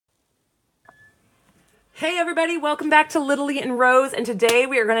Hey everybody, welcome back to LittleLee and Rose, and today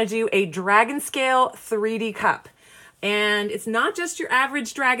we are going to do a dragon scale 3D cup. And it's not just your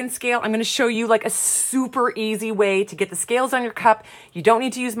average dragon scale. I'm going to show you like a super easy way to get the scales on your cup. You don't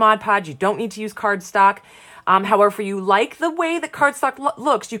need to use Mod Podge, you don't need to use cardstock. However, if you like the way that cardstock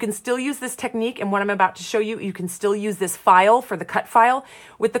looks, you can still use this technique, and what I'm about to show you, you can still use this file for the cut file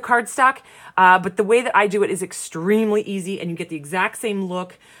with the cardstock. But the way that I do it is extremely easy, and you get the exact same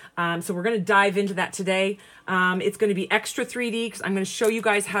look. So we're going to dive into that today. It's going to be extra 3D because I'm going to show you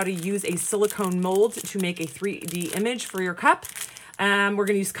guys how to use a silicone mold to make a 3D image for your cup. We're going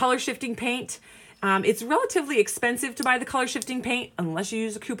to use color shifting paint. It's relatively expensive to buy the color shifting paint unless you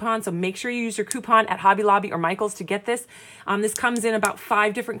use a coupon. So make sure you use your coupon at Hobby Lobby or Michael's to get this. This comes in about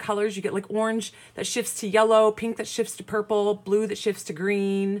 5 different colors. You get like orange that shifts to yellow, pink that shifts to purple, blue that shifts to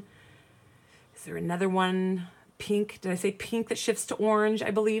green. Is there another one? Pink, did I say pink that shifts to orange, I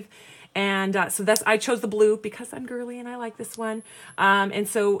believe? And so I chose the blue because I'm girly and I like this one. And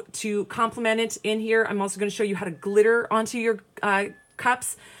so to complement it in here, I'm also going to show you how to glitter onto your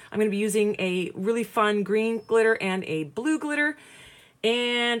cups. I'm going to be using a really fun green glitter and a blue glitter.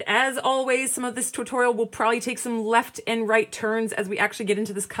 And as always, some of this tutorial will probably take some left and right turns as we actually get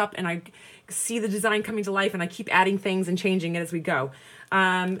into this cup and I see the design coming to life and I keep adding things and changing it as we go.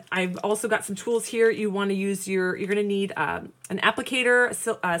 I've also got some tools here. You want to use you're going to need an applicator,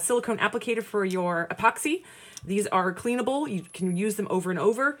 a silicone applicator for your epoxy. These are cleanable. You can use them over and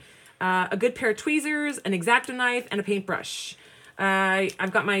over. A good pair of tweezers, an X-Acto knife, and a paintbrush.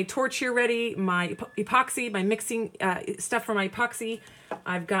 I've got my torch here ready, my epoxy, my mixing stuff for my epoxy.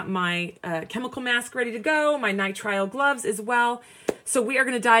 I've got my chemical mask ready to go, my nitrile gloves as well. So we are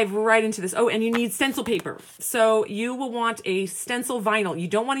going to dive right into this. Oh, and you need stencil paper. So you will want a stencil vinyl. You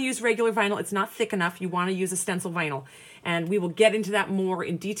don't want to use regular vinyl. It's not thick enough. You want to use a stencil vinyl. And we will get into that more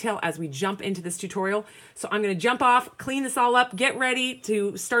in detail as we jump into this tutorial. So I'm going to jump off, clean this all up, get ready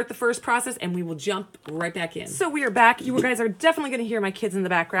to start the first process, and we will jump right back in. So we are back. You guys are definitely going to hear my kids in the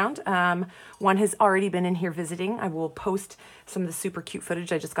background. One has already been in here visiting. I will post some of the super cute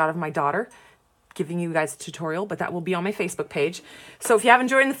footage I just got of my daughter giving you guys a tutorial, but that will be on my Facebook page. So if you haven't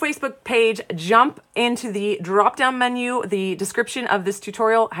joined the Facebook page, jump into the drop-down menu, the description of this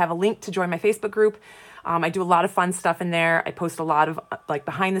tutorial. I have a link to join my Facebook group. I do a lot of fun stuff in there. I post a lot of like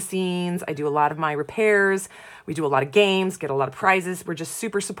behind the scenes. I do a lot of my repairs. We do a lot of games, get a lot of prizes. We're just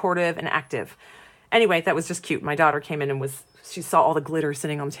super supportive and active. Anyway, that was just cute. My daughter came in and she saw all the glitter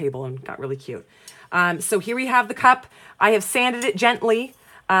sitting on the table and got really cute. So here we have the cup. I have sanded it gently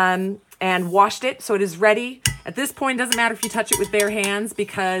and washed it so it is ready. At this point, it doesn't matter if you touch it with bare hands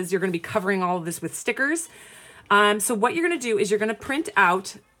because you're going to be covering all of this with stickers. So what you're going to do is you're going to print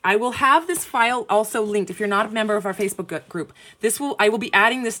out. I will have this file also linked if you're not a member of our Facebook group. I will be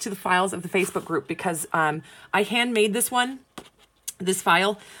adding this to the files of the Facebook group because I handmade this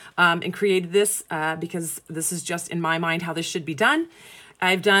file, and created this because this is just in my mind how this should be done.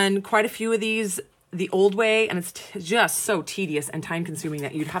 I've done quite a few of these the old way, and it's just so tedious and time consuming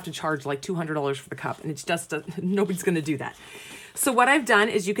that you'd have to charge like $200 for the cup, and it's just nobody's going to do that. So what I've done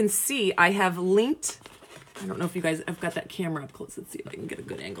is you can see I have linked. I don't know if you guys, I've got that camera up close. Let's see if I can get a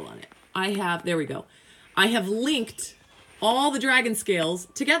good angle on it. There we go. I have linked all the dragon scales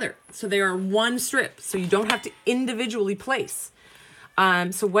together. So they are one strip. So you don't have to individually place.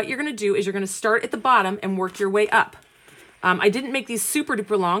 So what you're going to do is you're going to start at the bottom and work your way up. I didn't make these super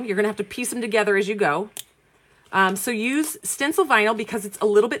duper long. You're going to have to piece them together as you go. So use stencil vinyl because it's a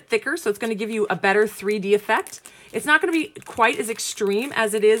little bit thicker. So it's going to give you a better 3D effect. It's not going to be quite as extreme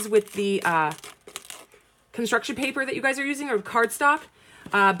as it is with the construction paper that you guys are using or cardstock,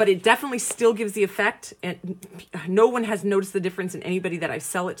 but it definitely still gives the effect, and no one has noticed the difference in anybody that I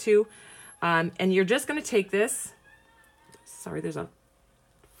sell it to. And you're just going to take this, sorry, there's a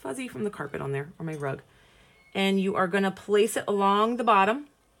fuzzy from the carpet on there, or my rug, and you are going to place it along the bottom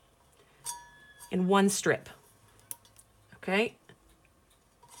in one strip, okay?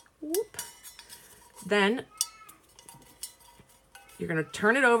 Whoop. Then you're going to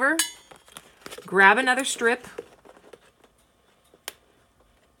turn it over, grab another strip,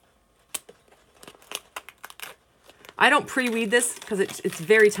 I don't pre-weed this because it's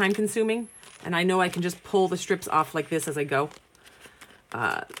very time consuming, and I know I can just pull the strips off like this as I go.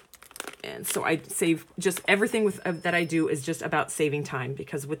 And so I save just everything that I do is just about saving time,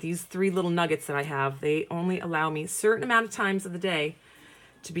 because with these 3 little nuggets that I have, they only allow me a certain amount of times of the day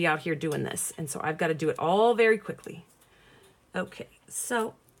to be out here doing this. And so I've got to do it all very quickly. Okay,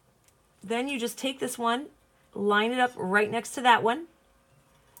 so then you just take this one, line it up right next to that one,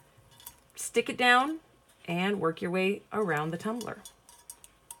 stick it down, and work your way around the tumbler.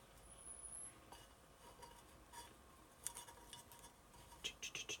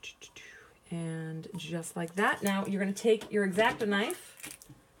 And just like that. Now you're going to take your X-Acto knife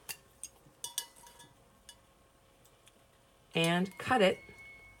and cut it.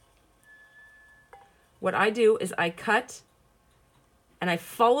 What I do is I cut and I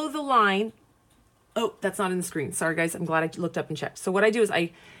follow the line. Oh, that's not in the screen. Sorry, guys. I'm glad I looked up and checked. So what I do is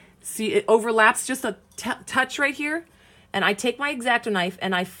I see it overlaps just a touch right here. And I take my X-Acto knife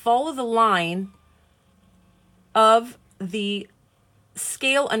and I follow the line of the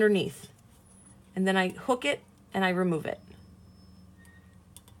scale underneath. And then I hook it and I remove it.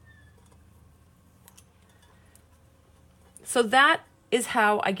 So that is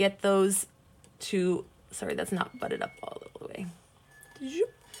how I get those to, sorry, that's not butted up all the way.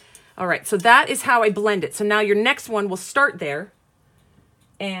 All right, so that is how I blend it. So now your next one will start there.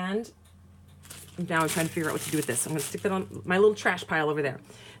 And now I'm trying to figure out what to do with this. I'm gonna stick that on my little trash pile over there.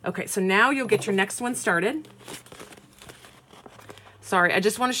 Okay, so now you'll get your next one started. Sorry, I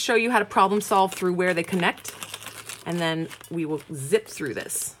just want to show you how to problem solve through where they connect, and then we will zip through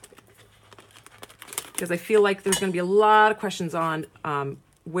this. Because I feel like there's going to be a lot of questions on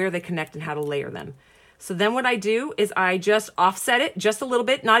where they connect and how to layer them. So then what I do is I just offset it just a little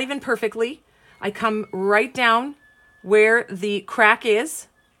bit, not even perfectly. I come right down where the crack is,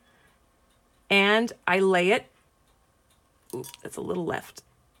 and I lay it. Ooh, that's a little left.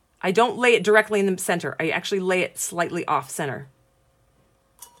 I don't lay it directly in the center. I actually lay it slightly off center.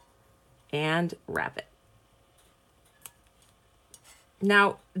 And wrap it.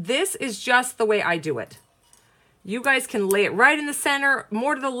 Now, this is just the way I do it. You guys can lay it right in the center,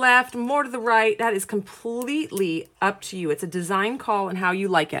 more to the left, more to the right. That is completely up to you. It's a design call and how you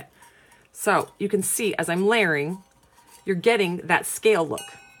like it. So you can see as I'm layering, you're getting that scale look.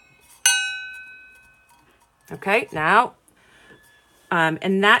 Okay, now,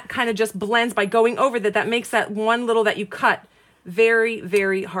 and that kind of just blends by going over that. That makes that one little that you cut very,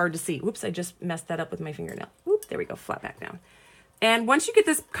 very hard to see. Whoops, I just messed that up with my fingernail. Whoop, there we go, flat back down. And once you get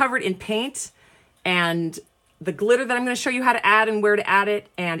this covered in paint and the glitter that I'm going to show you how to add and where to add it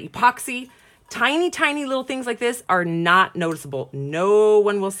and epoxy, tiny, tiny little things like this are not noticeable. No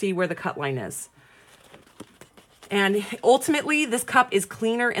one will see where the cut line is. And ultimately, this cup is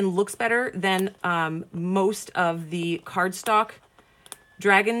cleaner and looks better than most of the cardstock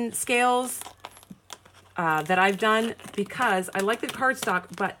dragon scales that I've done, because I like the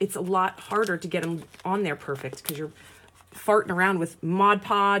cardstock, but it's a lot harder to get them on there perfect because you're farting around with Mod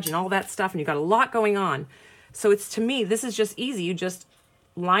Podge and all that stuff, and you've got a lot going on. So it's, to me, this is just easy. You just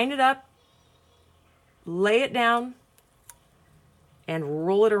line it up, lay it down, and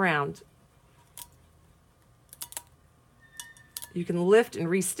roll it around. You can lift and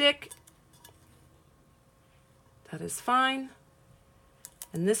re-stick. That is fine.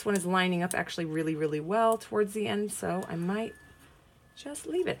 And this one is lining up actually really, really well towards the end, so I might just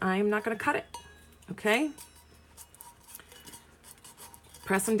leave it. I'm not going to cut it, okay?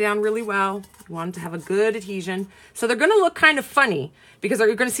 Press them down really well. You want them to have a good adhesion. So they're going to look kind of funny because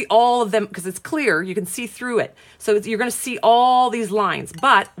you're going to see all of them, because it's clear, you can see through it. So you're going to see all these lines.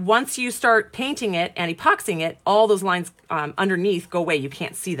 But once you start painting it and epoxying it, all those lines underneath go away. You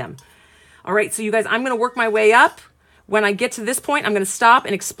can't see them. All right, so you guys, I'm going to work my way up. When I get to this point, I'm going to stop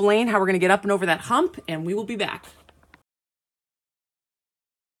and explain how we're going to get up and over that hump, and we will be back.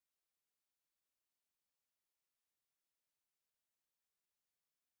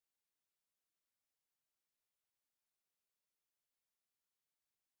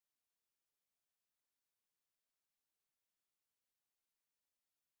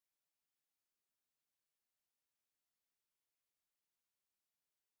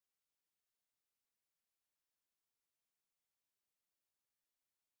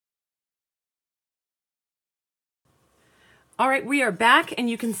 All right, we are back,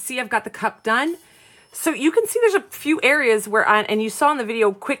 and you can see I've got the cup done. So you can see there's a few areas where, and you saw in the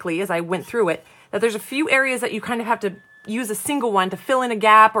video quickly as I went through it, that there's a few areas that you kind of have to use a single one to fill in a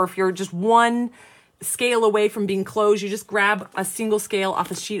gap, or if you're just one scale away from being closed, you just grab a single scale off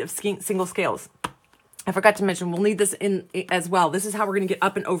a sheet of single scales. I forgot to mention, we'll need this in as well. This is how we're going to get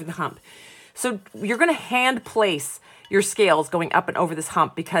up and over the hump. So you're going to hand place your scales going up and over this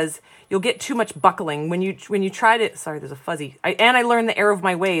hump, because you'll get too much buckling when you try to, sorry, there's a fuzzy. I learned the error of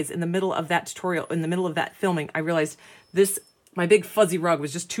my ways in the middle of that tutorial, in the middle of that filming. I realized my big fuzzy rug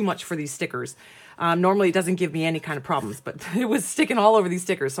was just too much for these stickers. Normally it doesn't give me any kind of problems, but it was sticking all over these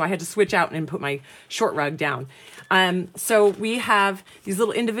stickers. So I had to switch out and put my short rug down. So we have these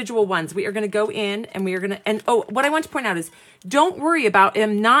little individual ones. We are going to go in and we are going to, and oh, what I want to point out is, don't worry about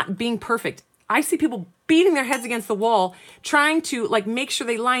them not being perfect. I see people beating their heads against the wall, trying to like make sure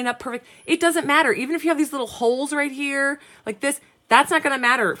they line up perfect. It doesn't matter. Even if you have these little holes right here, like this, That's not going to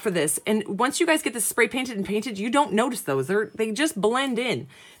matter for this. And once you guys get this spray painted and painted, you don't notice those. They just blend in.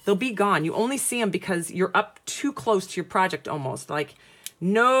 They'll be gone. You only see them because you're up too close to your project almost. Like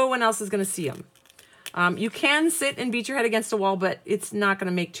no one else is going to see them. You can sit and beat your head against a wall, but it's not going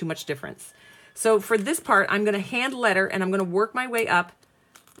to make too much difference. So for this part, I'm going to hand letter and I'm going to work my way up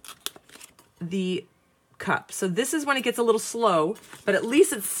the cup. So this is when it gets a little slow, but at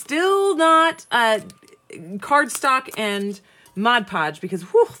least it's still not cardstock and Mod Podge, because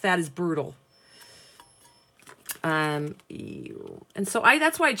whew, that is brutal. And so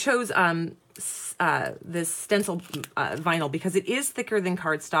that's why I chose this stencil vinyl, because it is thicker than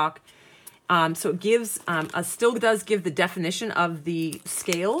cardstock. So it gives still does give the definition of the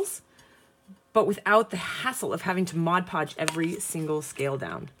scales, but without the hassle of having to Mod Podge every single scale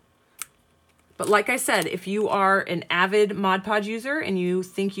down. But like I said, if you are an avid Mod Podge user and you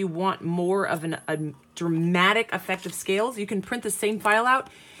think you want more of a dramatic effect of scales, you can print the same file out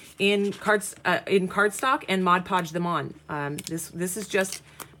in cardstock and Mod Podge them on. This is just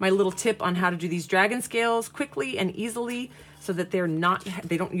my little tip on how to do these dragon scales quickly and easily, so that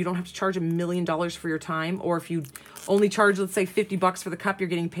you don't have to charge $1 million for your time. Or if you only charge, let's say $50 for the cup, you're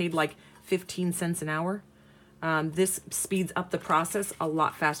getting paid like 15 cents an hour. This speeds up the process a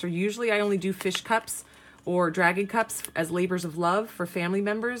lot faster. Usually I only do fish cups or dragon cups as labors of love for family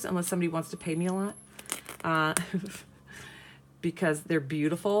members, unless somebody wants to pay me a lot. Because they're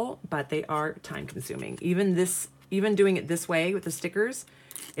beautiful, but they are time consuming. Even doing it this way with the stickers,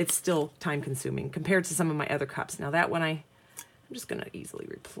 it's still time consuming compared to some of my other cups. Now that one I'm just gonna easily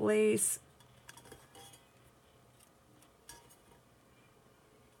replace.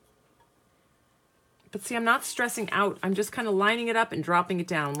 But see, I'm not stressing out. I'm just kind of lining it up and dropping it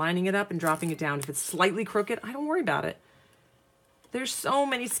down, lining it up and dropping it down. If it's slightly crooked, I don't worry about it. There's so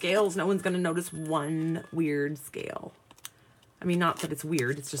many scales, no one's going to notice one weird scale. I mean, not that it's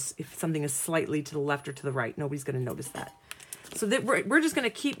weird. It's just if something is slightly to the left or to the right, nobody's going to notice that. So that we're just going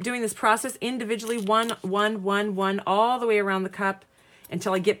to keep doing this process individually, one, all the way around the cup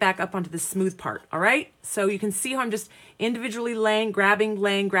until I get back up onto the smooth part, all right? So you can see how I'm just individually grabbing,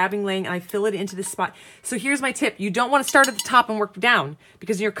 and I fill it into this spot. So here's my tip. You don't want to start at the top and work down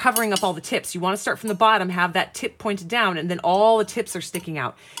because you're covering up all the tips. You want to start from the bottom, have that tip pointed down, and then all the tips are sticking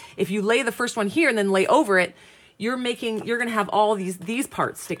out. If you lay the first one here and then lay over it, you're going to have all these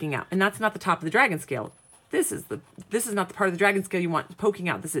parts sticking out, and that's not the top of the dragon scale. This is not the part of the dragon scale you want poking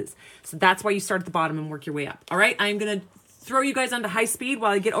out. This is. So that's why you start at the bottom and work your way up. All right, I'm going to throw you guys onto high speed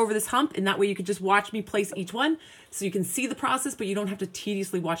while I get over this hump, and that way you can just watch me place each one so you can see the process, but you don't have to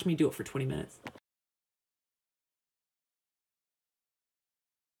tediously watch me do it for 20 minutes.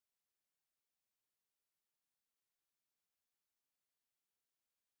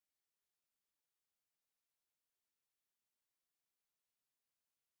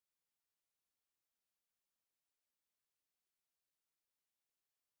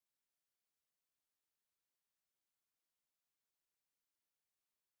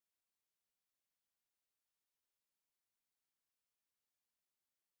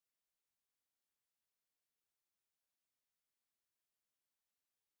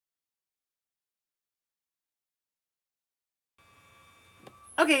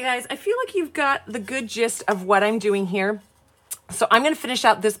 Okay, guys, I feel like you've got the good gist of what I'm doing here. So I'm going to finish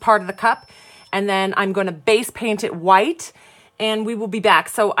out this part of the cup, and then I'm going to base paint it white, and we will be back.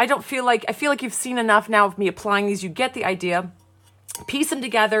 So I feel like you've seen enough now of me applying these. You get the idea. Piece them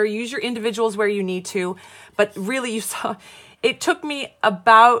together, use your individuals where you need to, but really you saw, it took me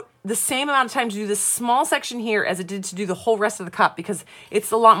about the same amount of time to do this small section here as it did to do the whole rest of the cup, because it's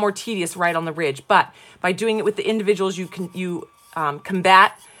a lot more tedious right on the ridge. But by doing it with the individuals, you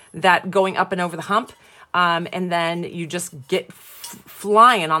combat that going up and over the hump, and then you just get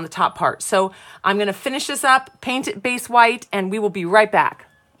flying on the top part. So I'm going to finish this up, paint it base white, and we will be right back.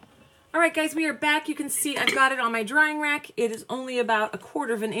 All right, guys, we are back. You can see I've got it on my drying rack. It is only about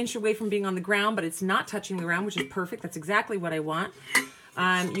 1/4 of an inch away from being on the ground, but it's not touching the ground, which is perfect. That's exactly what I want.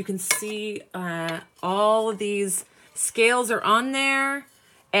 You can see all of these scales are on there,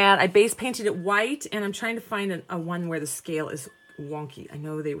 and I base painted it white, and I'm trying to find a one where the scale is wonky. I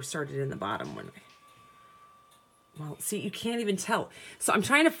know they were started in the bottom one. Well, see, you can't even tell. So I'm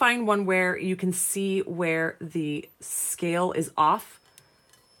trying to find one where you can see where the scale is off.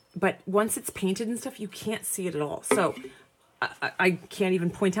 But once it's painted and stuff, you can't see it at all. So I can't even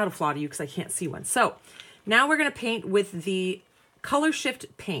point out a flaw to you because I can't see one. So now we're going to paint with the Color Shift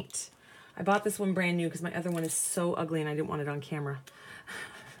paint. I bought this one brand new because my other one is so ugly and I didn't want it on camera.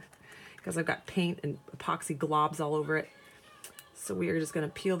 Because I've got paint and epoxy globs all over it. So we are just going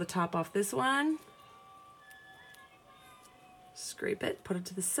to peel the top off this one. Scrape it, put it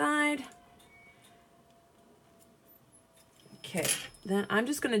to the side. Okay, then I'm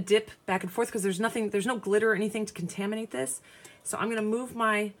just gonna dip back and forth because there's no glitter or anything to contaminate this. So I'm gonna move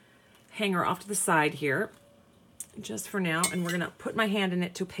my hanger off to the side here, just for now, and we're gonna put my hand in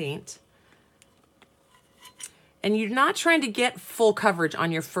it to paint. And you're not trying to get full coverage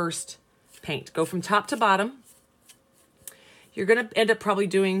on your first paint. Go from top to bottom. You're gonna end up probably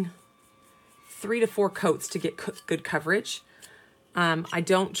doing 3 to 4 coats to get good coverage. I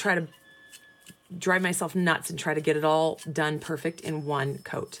don't try to drive myself nuts and try to get it all done perfect in one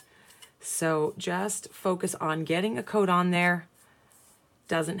coat. So just focus on getting a coat on there.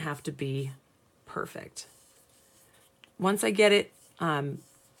 Doesn't have to be perfect. Once I get it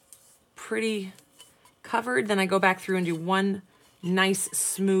pretty covered, then I go back through and do one nice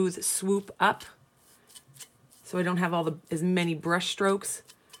smooth swoop up, so I don't have as many brush strokes.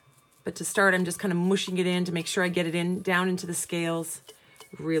 But to start, I'm just kind of mushing it in to make sure I get it down into the scales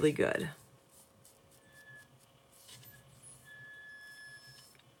really good.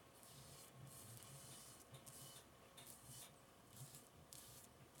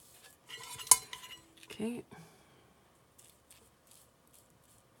 Okay.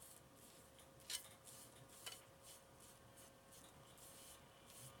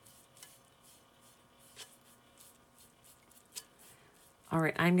 All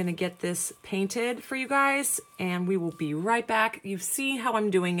right, I'm gonna get this painted for you guys and we will be right back. You've seen how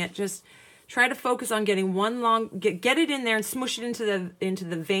I'm doing it. Just try to focus on getting one long, get it in there and smush it into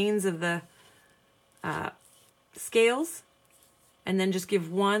the veins of the scales. And then just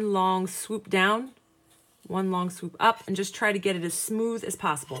give one long swoop down, one long swoop up, and just try to get it as smooth as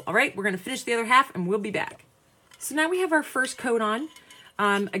possible. All right, we're gonna finish the other half and we'll be back. So now we have our first coat on.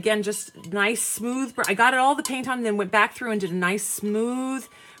 Again, just nice, smooth. I got all the paint on and then went back through and did a nice, smooth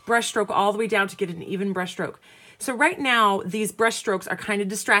brush stroke all the way down to get an even brush stroke. So right now, these brush strokes are kind of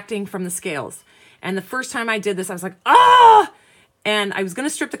distracting from the scales. And the first time I did this, I was like, ah! And I was going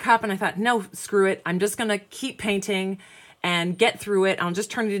to strip the cup and I thought, no, screw it. I'm just going to keep painting and get through it. I'll just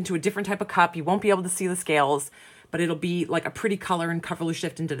turn it into a different type of cup. You won't be able to see the scales, but it'll be like a pretty color and color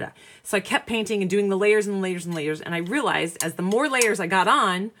shift and da-da. So I kept painting and doing the layers and layers and layers. And I realized as the more layers I got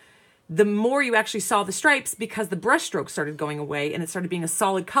on, the more you actually saw the stripes because the brush strokes started going away and it started being a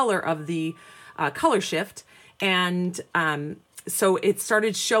solid color of the color shift. And so it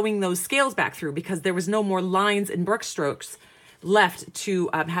started showing those scales back through because there was no more lines and brush strokes left to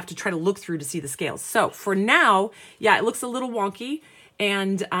have to try to look through to see the scales. So for now, yeah, it looks a little wonky.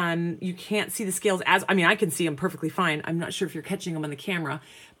 And you can't see the scales I can see them perfectly fine. I'm not sure if you're catching them on the camera,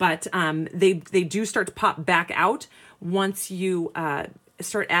 but they do start to pop back out once you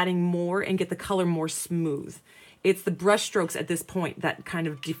start adding more and get the color more smooth. It's the brush strokes at this point that kind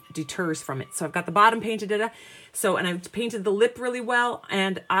of deters from it. So I've got the bottom painted, and I've painted the lip really well.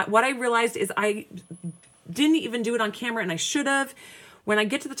 And what I realized is I didn't even do it on camera, and I should have. When I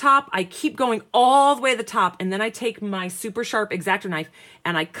get to the top, I keep going all the way to the top, and then I take my super sharp X-Acto knife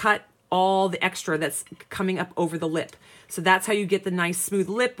and I cut all the extra that's coming up over the lip. So that's how you get the nice smooth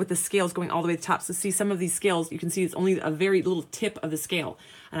lip with the scales going all the way to the top. So see some of these scales, you can see it's only a very little tip of the scale,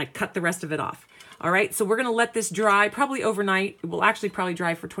 and I cut the rest of it off. All right, so we're gonna let this dry probably overnight. It will actually probably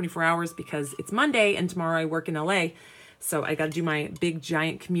dry for 24 hours because it's Monday and tomorrow I work in LA. So I gotta do my big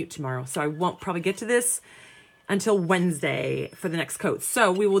giant commute tomorrow. So I won't probably get to this until Wednesday for the next coat.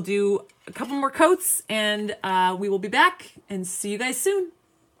 So we will do a couple more coats and we will be back and see you guys soon.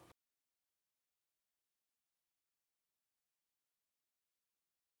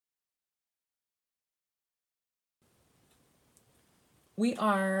 We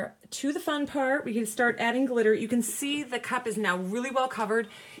are to the fun part. We can start adding glitter. You can see the cup is now really well covered.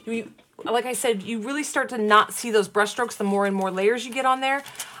 Like I said, you really start to not see those brush strokes the more and more layers you get on there.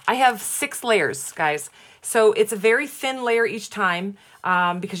 I have 6 layers, guys. So it's a very thin layer each time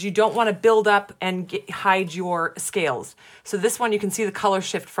because you don't want to build up and hide your scales. So this one, you can see the color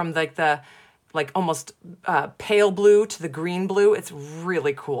shift from the almost pale blue to the green blue. It's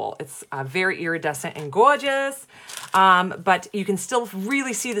really cool. It's very iridescent and gorgeous, but you can still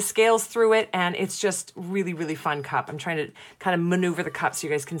really see the scales through it, and it's just really, really fun cup. I'm trying to kind of maneuver the cup so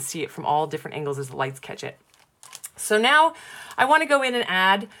you guys can see it from all different angles as the lights catch it. So now I want to go in and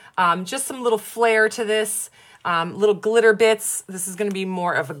add just some little flair to this, little glitter bits. This is going to be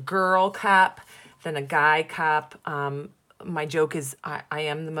more of a girl cup than a guy cup. My joke is I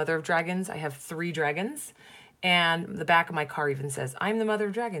am the mother of dragons. I have 3 dragons. And the back of my car even says, I'm the mother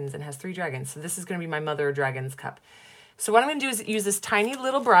of dragons, and has 3 dragons. So this is going to be my mother of dragons cup. So what I'm going to do is use this tiny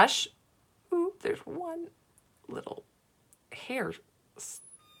little brush. Ooh, there's one little hair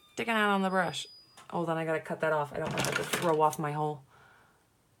sticking out on the brush. Hold on, I gotta cut that off. I don't want that to throw off my whole...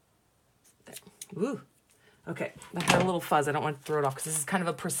 There. Ooh. Okay, I had a little fuzz. I don't want to throw it off because this is kind of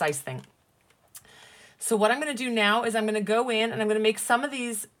a precise thing. So what I'm going to do now is I'm going to go in and I'm going to make some of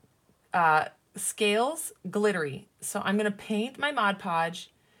these scales glittery. So I'm going to paint my Mod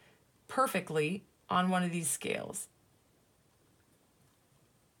Podge perfectly on one of these scales.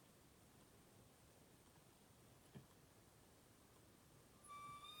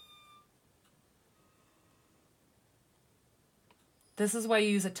 This is why you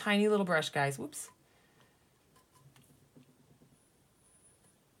use a tiny little brush, guys. Whoops.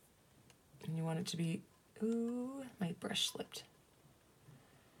 And you want it to be, ooh, my brush slipped.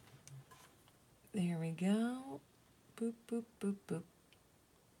 There we go. Boop, boop, boop, boop.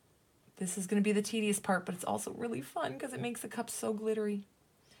 This is going to be the tedious part, but it's also really fun because it makes the cup so glittery.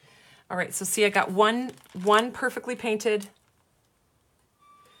 All right, so see, I got one perfectly painted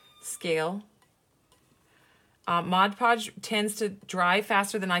scale. Mod Podge tends to dry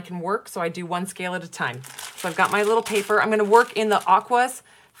faster than I can work, so I do one scale at a time. So I've got my little paper. I'm going to work in the aquas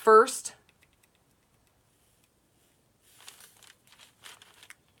first.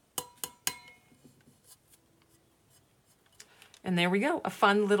 And there we go, a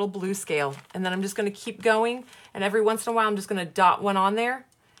fun little blue scale. And then I'm just going to keep going, and every once in a while I'm just going to dot one on there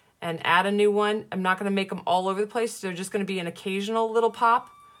and add a new one. I'm not going to make them all over the place. They're just going to be an occasional little pop,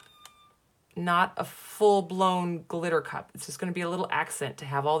 not a full-blown glitter cup. It's just going to be a little accent to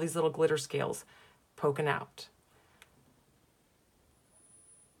have all these little glitter scales poking out.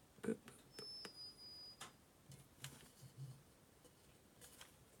 Boop, boop, boop.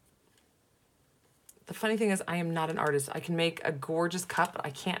 The funny thing is I am not an artist. I can make a gorgeous cup, but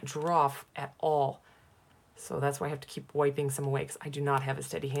I can't draw at all. So that's why I have to keep wiping some away because I do not have a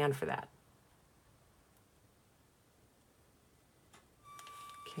steady hand for that.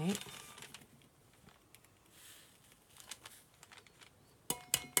 Okay.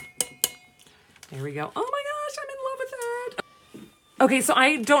 There we go. Oh my gosh, I'm in love with it. Okay, so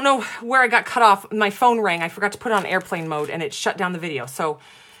I don't know where I got cut off. My phone rang. I forgot to put it on airplane mode and it shut down the video. So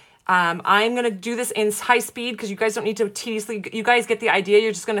I'm going to do this in high speed because you guys don't need to tediously, you guys get the idea.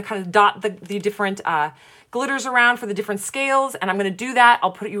 You're just going to kind of dot the different glitters around for the different scales. And I'm going to do that.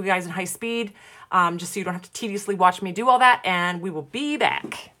 I'll put you guys in high speed just so you don't have to tediously watch me do all that. And we will be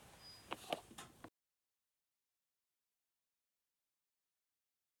back.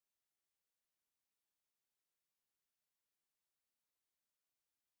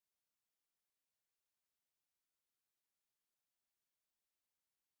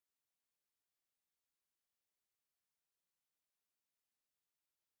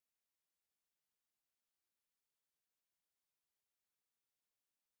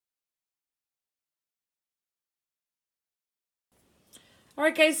 All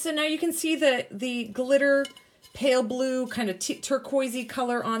right, guys, so now you can see the glitter pale blue kind of turquoisey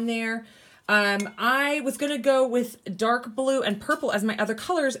color on there. I was going to go with dark blue and purple as my other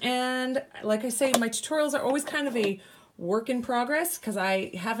colors, and like I say, my tutorials are always kind of a work in progress because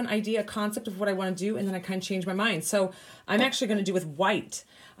I have an idea, a concept of what I want to do, and then I kind of change my mind. So I'm actually going to do with white.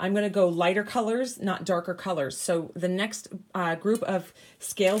 I'm going to go lighter colors, not darker colors. So the next group of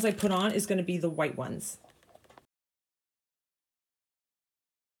scales I put on is going to be the white ones.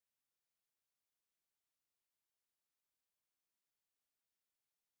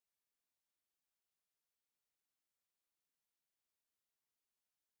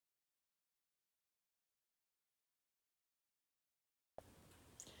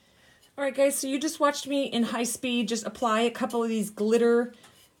 All right, guys, so you just watched me in high speed just apply a couple of these glitter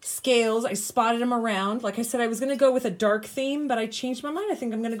scales. I spotted them around. Like I said, I was going to go with a dark theme, but I changed my mind. I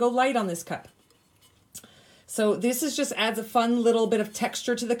think I'm going to go light on this cup. So this is just adds a fun little bit of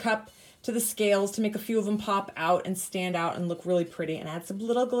texture to the cup, to the scales, to make a few of them pop out and stand out and look really pretty, and add some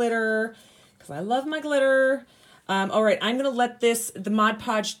little glitter because I love my glitter. All right, I'm going to let the Mod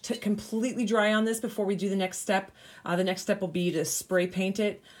Podge completely dry on this before we do the next step. The next step will be to spray paint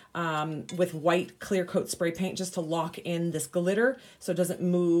it with white clear coat spray paint just to lock in this glitter so it doesn't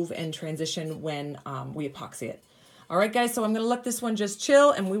move and transition when we epoxy it. All right, guys, so I'm going to let this one just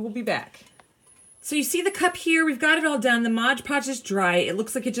chill and we will be back. So you see the cup here, we've got it all done. The Mod Podge is dry. It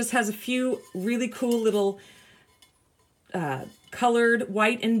looks like it just has a few really cool little colored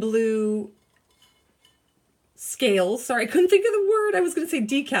white and blue scales. Sorry, I couldn't think of the word. I was going to say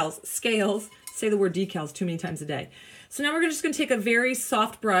decals. Scales. Say the word decals too many times a day. So now we're just going to take a very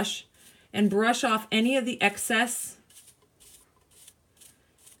soft brush and brush off any of the excess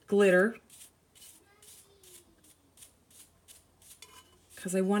glitter.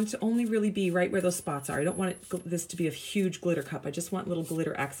 because I want it to only really be right where those spots are. I don't want this to be a huge glitter cup. I just want little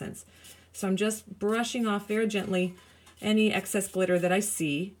glitter accents. So I'm just brushing off very gently any excess glitter that I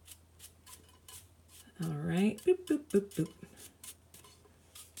see. All right, boop, boop, boop, boop.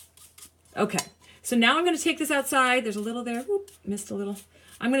 Okay, so now I'm going to take this outside. There's a little there. Whoop, missed a little.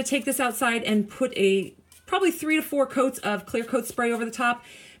 I'm going to take this outside and put probably 3 to 4 coats of clear coat spray over the top,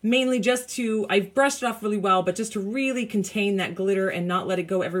 mainly just to, I've brushed it off really well, but just to really contain that glitter and not let it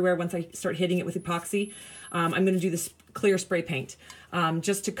go everywhere once I start hitting it with epoxy. I'm going to do this clear spray paint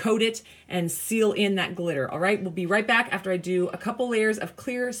just to coat it and seal in that glitter. All right, we'll be right back after I do a couple layers of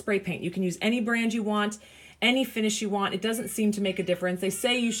clear spray paint. You can use any brand you want, any finish you want. It doesn't seem to make a difference. They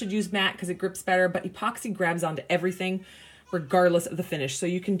say you should use matte because it grips better, but epoxy grabs onto everything regardless of the finish. So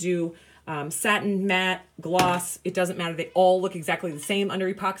you can do satin, matte, gloss. It doesn't matter. They all look exactly the same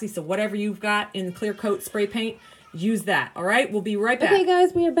under epoxy. So whatever you've got in clear coat spray paint, use that. All right, we'll be right back. Okay,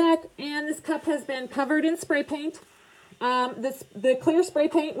 guys, we are back, and this cup has been covered in spray paint. The clear spray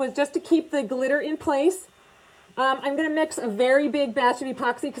paint was just to keep the glitter in place. I'm going to mix a very big batch of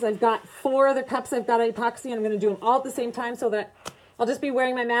epoxy because I've got 4 other cups I've got epoxy, and I'm going to do them all at the same time so that I'll just be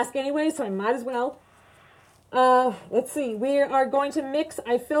wearing my mask anyway, so I might as well. Let's see, we are going to mix.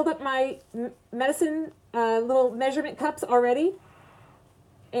 I filled up my medicine little measurement cups already,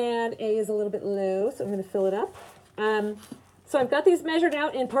 and A is a little bit low, so I'm going to fill it up. So I've got these measured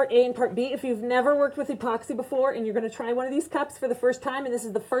out in part A and part B. If you've never worked with epoxy before and you're going to try one of these cups for the first time, and this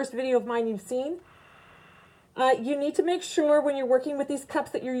is the first video of mine you've seen, you need to make sure when you're working with these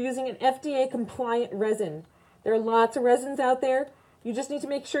cups that you're using an FDA compliant resin. There are lots of resins out there. You just need to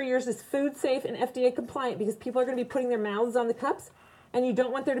make sure yours is food safe and FDA compliant because people are going to be putting their mouths on the cups, and you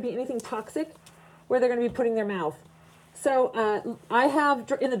don't want there to be anything toxic where they're going to be putting their mouth. So I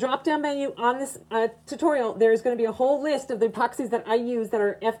have in the drop-down menu on this tutorial, there's going to be a whole list of the epoxies that I use that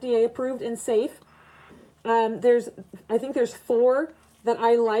are FDA approved and safe. I think there's 4 that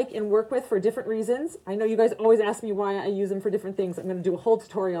I like and work with for different reasons. I know you guys always ask me why I use them for different things. I'm going to do a whole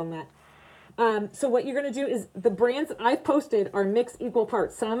tutorial on that. So what you're going to do is the brands that I've posted are mixed equal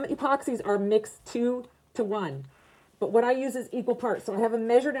parts. Some epoxies are mixed 2 to 1, but what I use is equal parts. So I have them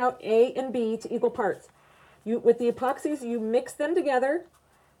measured out A and B to equal parts. With the epoxies, you mix them together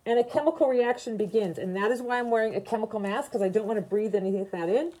and a chemical reaction begins. And that is why I'm wearing a chemical mask, because I don't want to breathe anything like that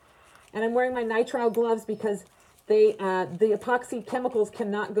in. And I'm wearing my nitrile gloves because the epoxy chemicals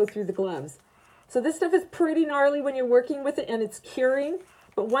cannot go through the gloves. So this stuff is pretty gnarly when you're working with it and it's curing.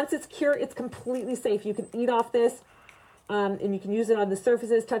 But once it's cured, it's completely safe. You can eat off this and you can use it on the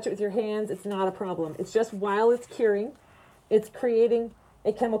surfaces, touch it with your hands. It's not a problem. It's just while it's curing, it's creating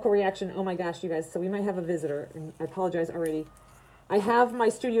a chemical reaction. Oh my gosh, you guys. So we might have a visitor, and I apologize already. I have my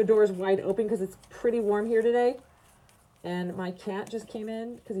studio doors wide open because it's pretty warm here today. And my cat just came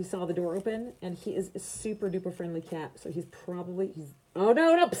in because he saw the door open, and he is a super duper friendly cat. So he's oh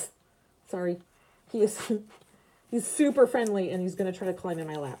no, psst. Sorry. He's super friendly, and he's going to try to climb in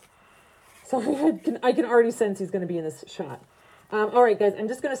my lap. So I can already sense he's going to be in this shot. All right, guys, I'm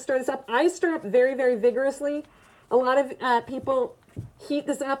just going to stir this up. I stir up very, very vigorously. A lot of people heat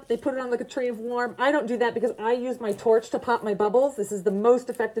this up. They put it on like a tray of warm. I don't do that because I use my torch to pop my bubbles. This is the most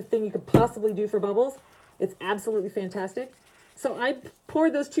effective thing you could possibly do for bubbles. It's absolutely fantastic. So I pour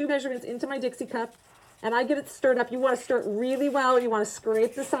those 2 measurements into my Dixie cup, and I get it stirred up. You want to stir it really well. You want to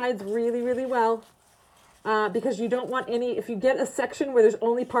scrape the sides really, really well because you don't want any, if you get a section where there's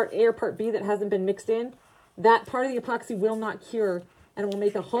only part A or part B that hasn't been mixed in, that part of the epoxy will not cure, and it will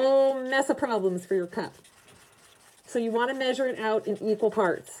make a whole mess of problems for your cup. So you want to measure it out in equal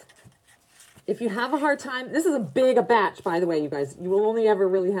parts. If you have a hard time, this is a big batch, by the way, you guys. You will only ever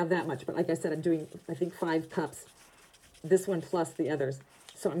really have that much. But like I said, I'm doing, I think, 5 cups. This one plus the others.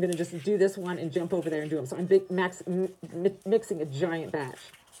 So I'm going to just do this one and jump over there and do them. So I'm mixing a giant batch.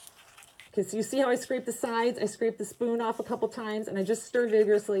 Okay, so you see how I scrape the sides? I scrape the spoon off a couple times, and I just stir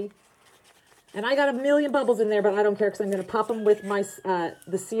vigorously. And I got a million bubbles in there, but I don't care because I'm going to pop them with my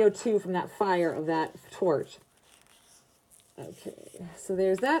the CO2 from that fire of that torch. Okay, so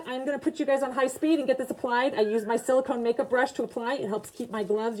there's that. I'm going to put you guys on high speed and get this applied. I use my silicone makeup brush to apply. It helps keep my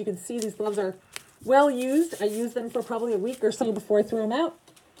gloves. You can see these gloves are well used. I use them for probably a week or so before I throw them out.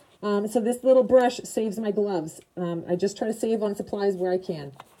 So this little brush saves my gloves. I just try to save on supplies where I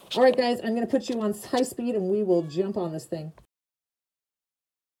can. All right, guys, I'm going to put you on high speed and we will jump on this thing.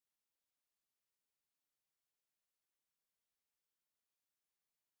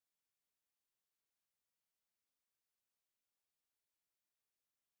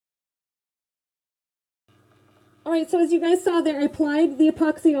 All right, so as you guys saw there, I applied the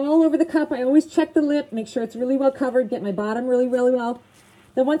epoxy all over the cup. I always check the lip, make sure it's really well covered, get my bottom really, really well.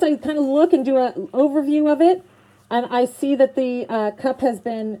 Then once I kind of look and do an overview of it, and I see that the cup has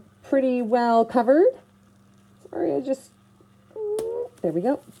been pretty well covered. Sorry, there we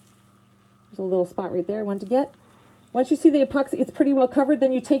go. There's a little spot right there I want to get. Once you see the epoxy, it's pretty well covered,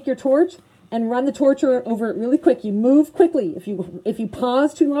 then you take your torch and run the torch over it really quick. You move quickly. If you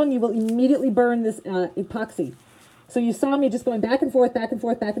pause too long, you will immediately burn this epoxy. So you saw me just going back and forth, back and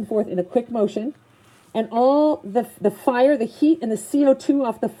forth, back and forth in a quick motion. And all the fire, the heat, and the CO2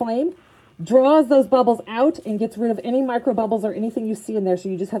 off the flame draws those bubbles out and gets rid of any micro bubbles or anything you see in there. So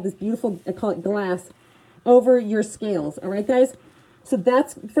you just have this beautiful, I call it glass, over your scales. All right, guys? So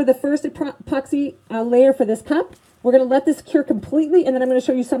that's for the first epoxy layer for this cup. We're going to let this cure completely, and then I'm going to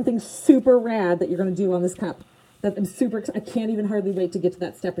show you something super rad that you're going to do on this cup. That I'm super excited. I can't even hardly wait to get to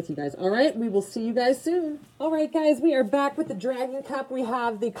that step with you guys. All right, we will see you guys soon. All right, guys, we are back with the Dragon Cup. We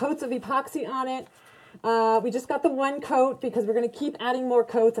have the coats of epoxy on it. We just got the one coat because we're going to keep adding more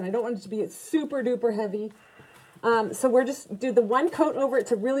coats, and I don't want it to be super duper heavy. So we're just do the one coat over it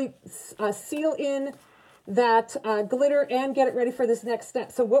to really seal in that glitter and get it ready for this next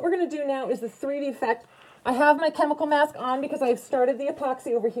step. So what we're going to do now is the 3D effect. I have my chemical mask on because I've started the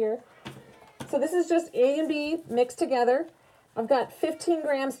epoxy over here. So this is just A and B mixed together. I've got 15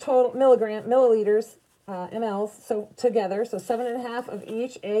 grams total, milliliters, mLs, so together, so 7.5 of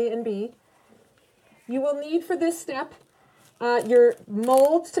each A and B. You will need for this step your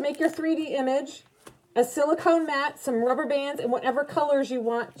molds to make your 3D image, a silicone mat, some rubber bands, and whatever colors you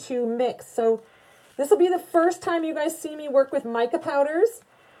want to mix. So this will be the first time you guys see me work with mica powders.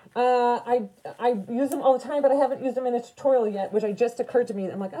 I use them all the time, but I haven't used them in a tutorial yet, which just occurred to me.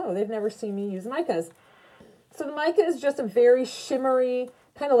 I'm like, oh, they've never seen me use micas. So the mica is just a very shimmery,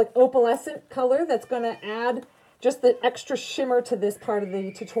 kind of like opalescent color that's going to add just the extra shimmer to this part of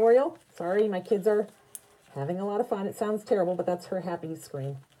the tutorial. Sorry, my kids are having a lot of fun. It sounds terrible, but that's her happy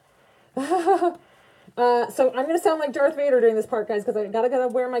scream. So I'm going to sound like Darth Vader during this part, guys, because I gotta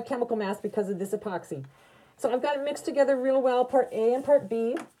wear my chemical mask because of this epoxy. So I've got it mixed together real well, part A and part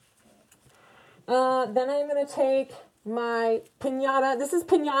B. Then I'm going to take my Pinata. This is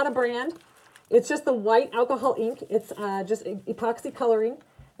Pinata brand. It's just the white alcohol ink. It's just epoxy coloring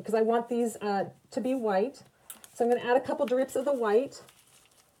because I want these to be white. So I'm going to add a couple drips of the white.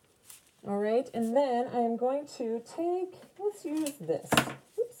 All right, and then I am going to take, let's use this.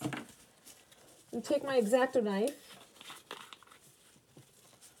 Oops. And take my X-Acto knife.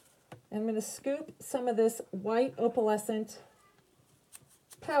 I'm going to scoop some of this white opalescent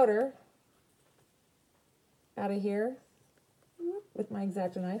powder out of here with my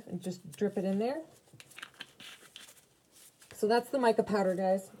X-Acto knife and just drip it in there. So that's the mica powder,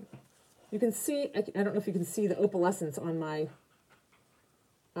 guys. You can see, I don't know if you can see the opalescence on my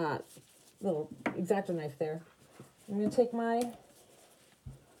little X-Acto knife there. I'm going to take my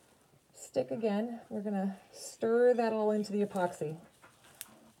stick again. We're going to stir that all into the epoxy.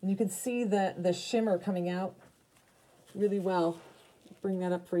 And you can see the shimmer coming out really well. Bring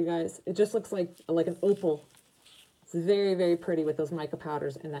that up for you guys. It just looks like an opal. It's very, very pretty with those mica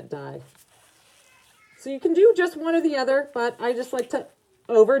powders and that dye. So you can do just one or the other, but I just like to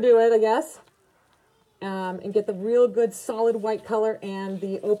overdo it, I guess, and get the real good solid white color and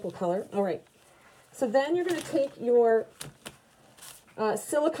the opal color. All right. So then you're going to take your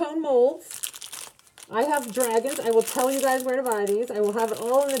silicone molds. I have Dragons. I will tell you guys where to buy these. I will have it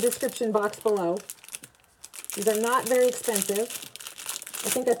all in the description box below. These are not very expensive. I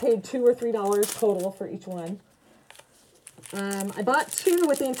think I paid $2 or $3 total for each one. I bought two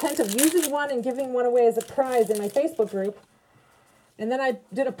with the intent of using one and giving one away as a prize in my Facebook group. And then I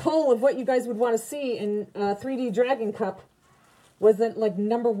did a poll of what you guys would want to see in 3D Dragon Cup. Was the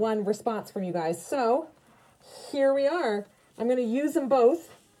 #1 response from you guys. So here we are. I'm going to use them both.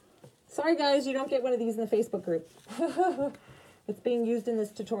 Sorry guys, you don't get one of these in the Facebook group. It's being used in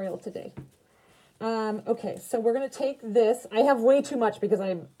this tutorial today. Okay, so we're going to take this. I have way too much because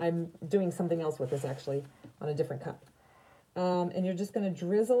I'm doing something else with this actually on a different cup. And you're just going to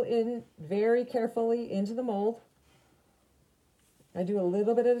drizzle in very carefully into the mold. I do a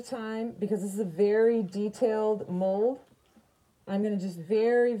little bit at a time because this is a very detailed mold. I'm going to just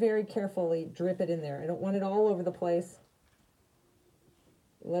very, very carefully drip it in there. I don't want it all over the place.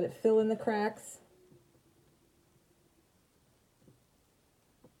 Let it fill in the cracks.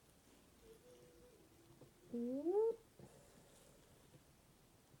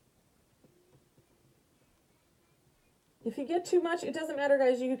 If you get too much, it doesn't matter,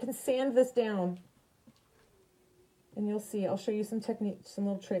 guys. You can sand this down. And you'll see. I'll show you some techniques, some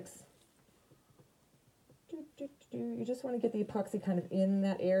little tricks. You just want to get the epoxy kind of in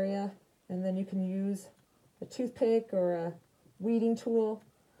that area. And then you can use a toothpick or a weeding tool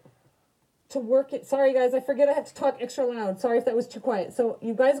to work it. Sorry guys, I forget I have to talk extra loud. Sorry if that was too quiet. So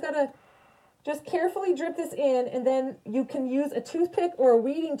you guys gotta just carefully drip this in, and then you can use a toothpick or a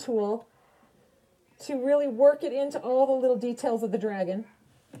weeding tool to really work it into all the little details of the dragon.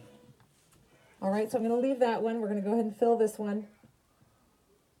 All right, so I'm going to leave that one. We're going to go ahead and fill this one.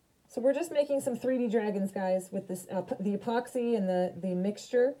 So we're just making some 3D dragons, guys, with this the epoxy and the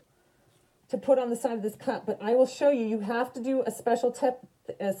mixture to put on the side of this cup. But I will show you, you have to do a special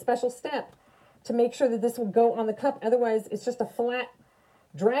step to make sure that this will go on the cup. Otherwise, it's just a flat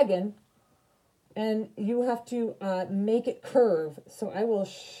dragon, and you have to make it curve. So I will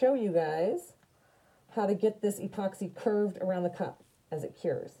show you guys how to get this epoxy curved around the cup as it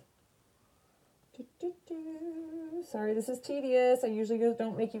cures. Sorry, this is tedious. I usually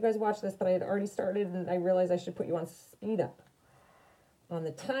don't make you guys watch this, but I had already started, and I realized I should put you on speed up on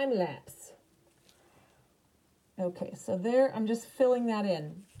the time lapse. Okay, so there, I'm just filling that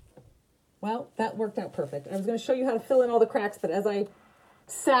in. Well, that worked out perfect. I was going to show you how to fill in all the cracks, but as I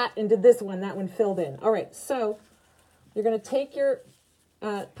sat and did this one, that one filled in. All right, so you're going to take your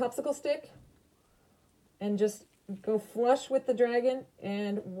popsicle stick and just go flush with the dragon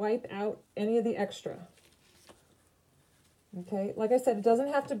and wipe out any of the extra. Okay, like I said, it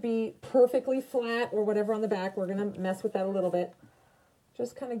doesn't have to be perfectly flat or whatever on the back. We're going to mess with that a little bit.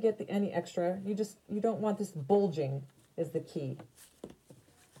 Just kind of get any extra. You don't want this bulging is the key.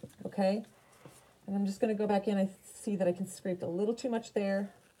 Okay, and I'm just going to go back in. I see that I can scrape a little too much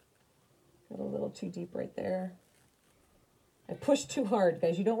there. Got a little too deep right there. I pushed too hard,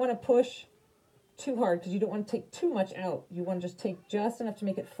 guys. You don't want to push too hard because you don't want to take too much out. You want to just take just enough to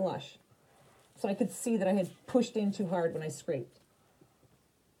make it flush. So I could see that I had pushed in too hard when I scraped.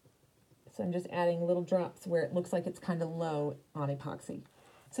 So I'm just adding little drops where it looks like it's kind of low on epoxy.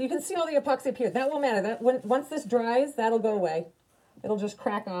 So you can see all the epoxy up here. That won't matter. That once this dries, that'll go away. It'll just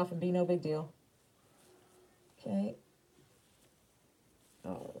crack off and be no big deal. Okay.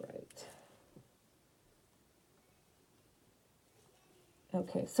 All right.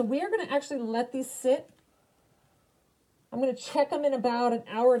 Okay, so we are going to actually let these sit. I'm going to check them in about an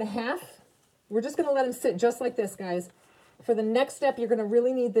hour and a half. We're just going to let them sit just like this, guys. For the next step, you're going to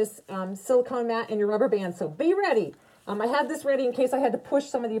really need this silicone mat and your rubber band, so be ready. I had this ready in case I had to push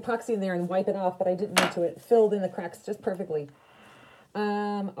some of the epoxy in there and wipe it off, but I didn't need to. It filled in the cracks just perfectly.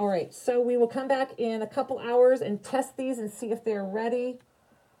 All right, so we will come back in a couple hours and test these and see if they're ready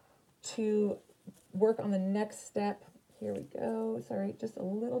to work on the next step. Here we go. Sorry, just a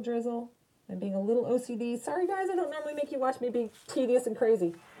little drizzle. I'm being a little OCD. Sorry, guys, I don't normally make you watch me be tedious and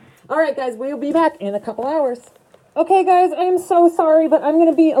crazy. All right, guys, we'll be back in a couple hours. Okay, guys, I am so sorry, but I'm going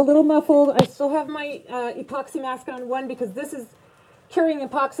to be a little muffled. I still have my epoxy mask on, one, because this is curing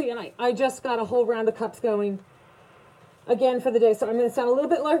epoxy, and I just got a whole round of cups going again for the day. So I'm going to sound a little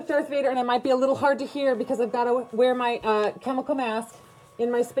bit like Darth Vader, and it might be a little hard to hear because I've got to wear my chemical mask in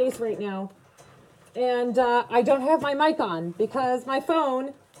my space right now. And I don't have my mic on because my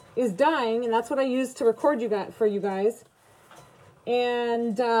phone is dying, and that's what I use to record for you guys.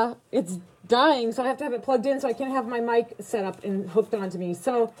 And it's dying, so I have to have it plugged in, so I can't have my mic set up and hooked onto me.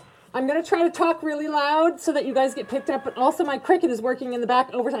 So I'm going to try to talk really loud so that you guys get picked up, but also my Cricut is working in the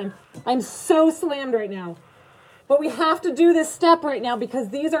back overtime. I'm so slammed right now. But we have to do this step right now because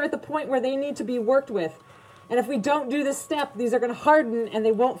these are at the point where they need to be worked with. And if we don't do this step, these are going to harden and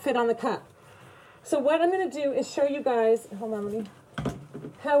they won't fit on the cup. So what I'm going to do is show you guys, hold on, let me,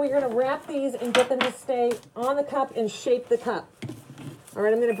 how we're going to wrap these and get them to stay on the cup and shape the cup. All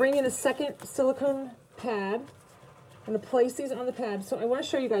right, I'm going to bring in a second silicone pad. I'm going to place these on the pad. So I want to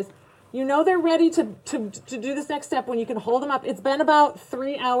show you guys, you know they're ready to do this next step when you can hold them up. It's been about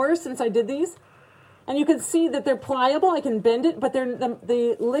 3 hours since I did these. And you can see that they're pliable. I can bend it, but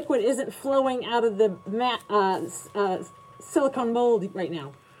the liquid isn't flowing out of the silicone mold right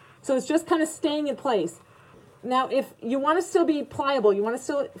now. So it's just kind of staying in place. Now, if you want to still be pliable, you want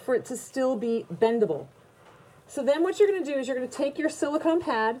for it to still be bendable. So then what you're going to do is you're going to take your silicone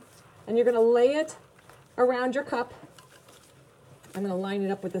pad and you're going to lay it around your cup. I'm going to line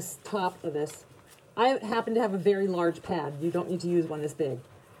it up with this top of this. I happen to have a very large pad. You don't need to use one this big.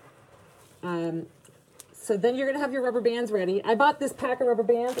 So then you're going to have your rubber bands ready. I bought this pack of rubber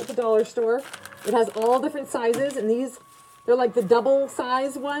bands at the dollar store. It has all different sizes, and they're like the double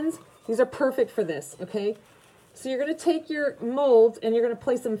size ones. These are perfect for this, okay? So you're going to take your molds and you're going to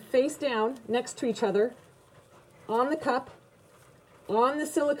place them face down next to each other on the cup, on the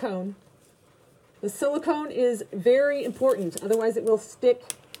silicone. The silicone is very important, otherwise it will stick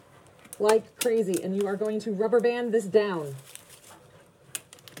like crazy, and you are going to rubber band this down,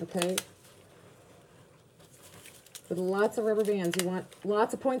 okay? with lots of rubber bands. You want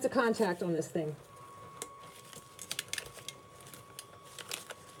lots of points of contact on this thing.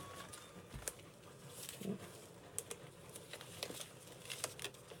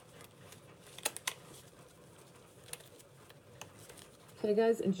 Okay,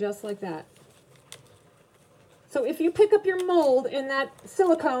 guys, and just like that. So if you pick up your mold and that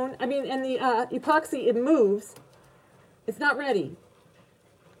silicone, and the epoxy, it moves, it's not ready.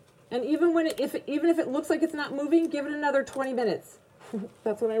 And even when even if it looks like it's not moving, give it another 20 minutes.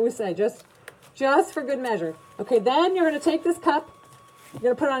 That's what I always say, just for good measure. Okay, then you're going to take this cup, you're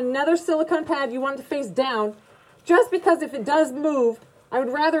going to put on another silicone pad. You want it to face down, just because if it does move, I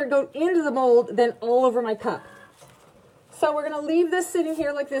would rather it go into the mold than all over my cup. So we're going to leave this sitting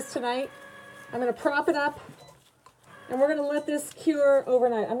here like this tonight. I'm going to prop it up, and we're going to let this cure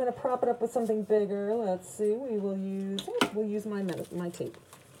overnight. I'm going to prop it up with something bigger. Let's see. We'll use my tape.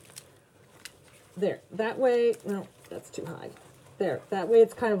 There. That way, no, that's too high. There. That way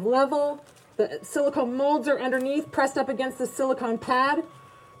it's kind of level. The silicone molds are underneath, pressed up against the silicone pad.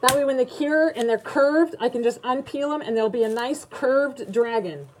 That way when they cure and they're curved, I can just unpeel them, and there'll be a nice curved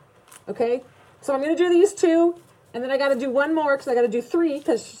dragon. Okay? So I'm going to do these two. And then I got to do one more because I got to do three,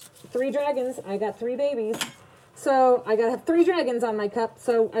 because 3 dragons. I got 3 babies. So I got to have 3 dragons on my cup.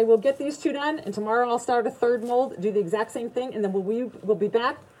 So I will get these 2 done, and tomorrow I'll start a 3rd mold, do the exact same thing, and then we'll be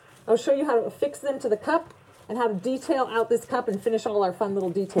back. I'll show you how to fix them to the cup and how to detail out this cup and finish all our fun little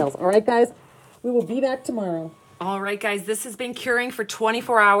details. All right, guys? We will be back tomorrow. All right, guys, this has been curing for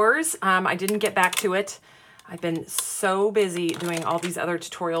 24 hours. I didn't get back to it. I've been so busy doing all these other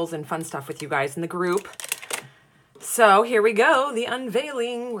tutorials and fun stuff with you guys in the group. So here we go, the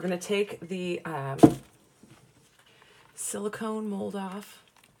unveiling. We're going to take the silicone mold off.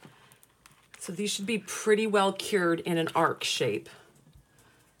 So these should be pretty well cured in an arc shape.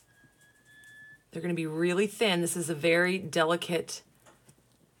 They're going to be really thin. This is a very delicate,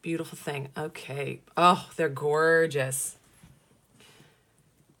 beautiful thing. Okay. Oh, they're gorgeous.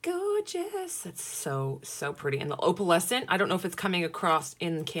 Gorgeous. That's so pretty. And the opalescent, I don't know if it's coming across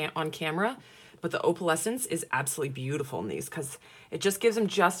on camera, but the opalescence is absolutely beautiful in these because it just gives them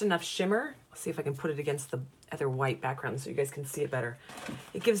just enough shimmer. Let's see if I can put it against the other white background so you guys can see it better.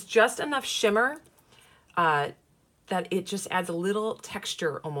 It gives just enough shimmer that it just adds a little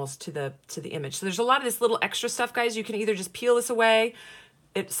texture almost to the image. So there's a lot of this little extra stuff, guys. You can either just peel this away.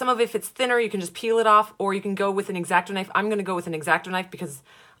 Some of it, if it's thinner, you can just peel it off, or you can go with an X-Acto knife. I'm going to go with an X-Acto knife because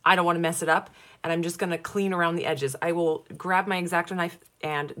I don't want to mess it up, and I'm just going to clean around the edges. I will grab my X-Acto knife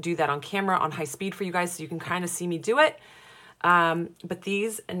and do that on camera on high speed for you guys so you can kind of see me do it. But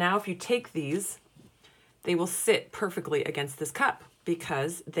these, and now if you take these, they will sit perfectly against this cup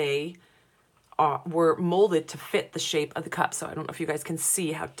because they were molded to fit the shape of the cup. So I don't know if you guys can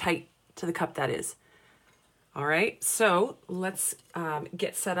see how tight to the cup that is. All right, so let's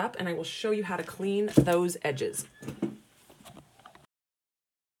get set up, and I will show you how to clean those edges.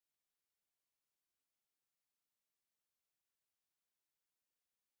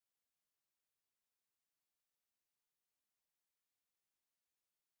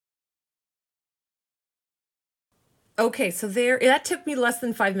 Okay, so that took me less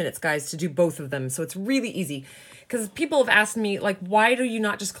than 5 minutes, guys, to do both of them. So it's really easy because people have asked me, like, why do you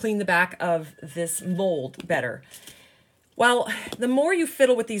not just clean the back of this mold better? Well, the more you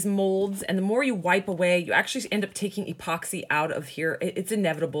fiddle with these molds and the more you wipe away, you actually end up taking epoxy out of here. It's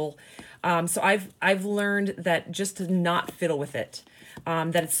inevitable. So I've learned that just to not fiddle with it,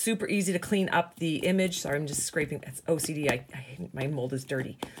 that it's super easy to clean up the image. Sorry, I'm just scraping. That's OCD. My mold is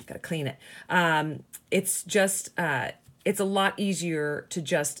dirty. Got to clean it. It's just, it's a lot easier to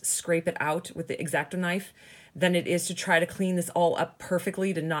just scrape it out with the X-Acto knife than it is to try to clean this all up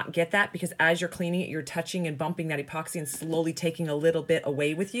perfectly to not get that, because as you're cleaning it, you're touching and bumping that epoxy and slowly taking a little bit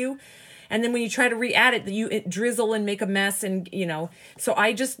away with you. And then when you try to re-add it, it drizzle and make a mess, and so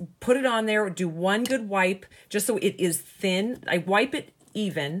I just put it on there, do one good wipe just so it is thin. I wipe it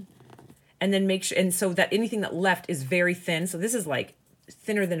even and then make sure, and so that anything that left is very thin. So this is like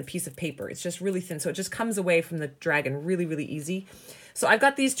thinner than a piece of paper. It's just really thin. So it just comes away from the dragon really, really easy. So I've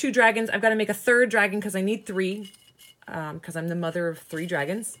got these 2 dragons. I've got to make a 3rd dragon because I need 3, because I'm the mother of 3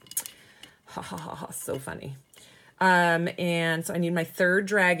 dragons. Ha ha ha ha, so funny. And so I need my 3rd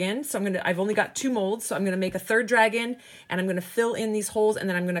dragon. So I've only got 2 molds. So I'm going to make a 3rd dragon, and I'm going to fill in these holes, and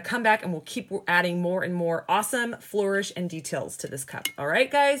then I'm going to come back and we'll keep adding more and more awesome flourish and details to this cup. All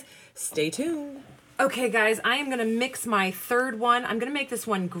right, guys, stay tuned. Okay, guys, I am going to mix my 3rd one. I'm going to make this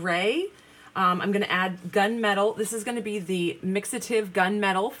one gray. I'm going to add gunmetal. This is going to be the Mixative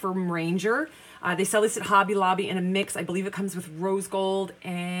gunmetal from Ranger. They sell this at Hobby Lobby in a mix. I believe it comes with rose gold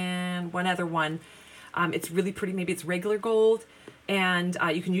and one other one. It's really pretty. Maybe it's regular gold. And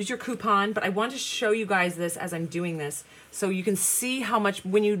you can use your coupon, but I want to show you guys this as I'm doing this so you can see how much,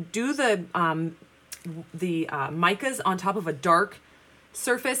 when you do the micas on top of a dark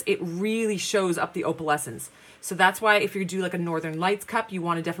surface, it really shows up the opalescence. So that's why if you do like a Northern Lights cup, you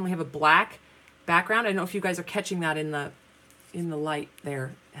want to definitely have a black background. I don't know if you guys are catching that in the light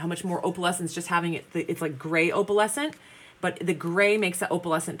there, how much more opalescence just having it, it's like gray opalescent, but the gray makes that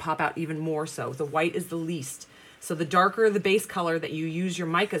opalescent pop out even more so. The white is the least. So the darker the base color that you use your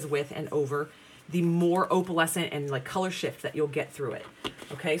micas with and over, the more opalescent and like color shift that you'll get through it.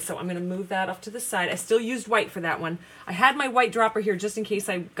 Okay, so I'm gonna move that off to the side. I still used white for that one. I had my white dropper here just in case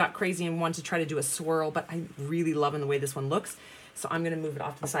I got crazy and wanted to try to do a swirl, but I'm really loving the way this one looks. So I'm gonna move it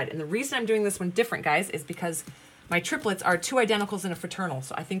off to the side. And the reason I'm doing this one different, guys, is because my triplets are 2 identicals and a fraternal.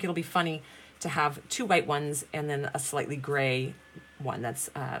 So I think it'll be funny to have 2 white ones and then a slightly gray one that's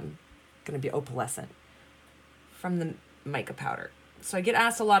gonna be opalescent from the mica powder. So I get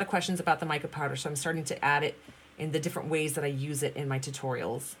asked a lot of questions about the mica powder, so I'm starting to add it in the different ways that I use it in my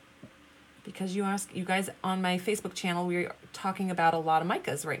tutorials. Because you guys on my Facebook channel, we're talking about a lot of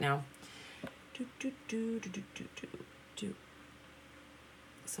micas right now.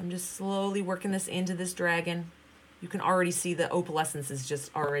 So I'm just slowly working this into this dragon. You can already see the opalescence is just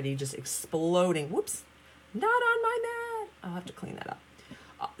already just exploding. Whoops, not on my mat. I'll have to clean that up.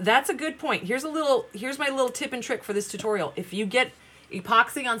 That's a good point. Here's my little tip and trick for this tutorial. If you get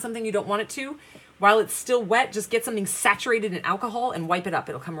epoxy on something you don't want it to, while it's still wet, just get something saturated in alcohol and wipe it up.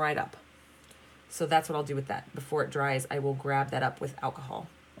 It'll come right up. So that's what I'll do with that. Before it dries, I will grab that up with alcohol.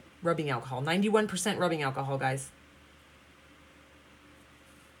 Rubbing alcohol. 91% rubbing alcohol, guys.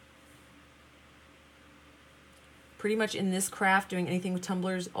 Pretty much in this craft, doing anything with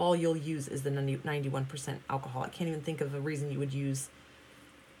tumblers, all you'll use is the 91% alcohol. I can't even think of a reason you would use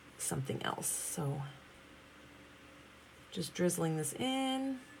something else. So just drizzling this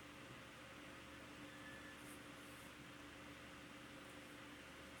in.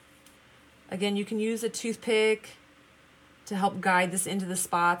 Again, you can use a toothpick to help guide this into the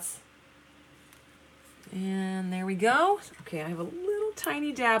spots. And there we go. Okay, I have a little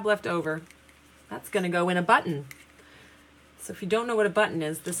tiny dab left over. That's gonna go in a button. So if you don't know what a button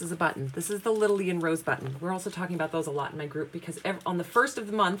is, this is a button. This is the LittleLee and Rose button. We're also talking about those a lot in my group because on the first of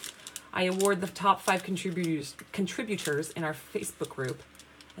the month, I award the top 5 contributors in our Facebook group.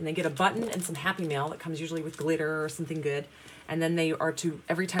 And they get a button and some Happy Mail that comes usually with glitter or something good. And then they are to,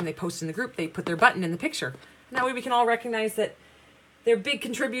 every time they post in the group, they put their button in the picture. And that way we can all recognize that they're big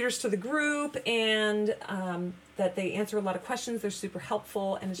contributors to the group and that they answer a lot of questions. They're super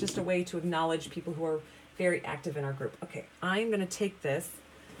helpful. And it's just a way to acknowledge people who are very active in our group. Okay, I'm gonna take this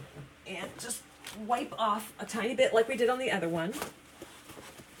and just wipe off a tiny bit like we did on the other one.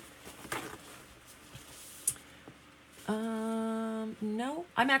 No,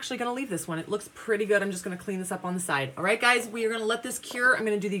 I'm actually gonna leave this one. It looks pretty good. I'm just gonna clean this up on the side. All right, guys, we are gonna let this cure. I'm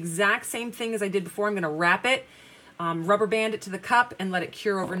gonna do the exact same thing as I did before. I'm gonna wrap it, rubber band it to the cup and let it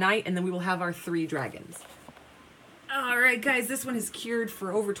cure overnight, and then we will have our 3 dragons. All right, guys, this one is cured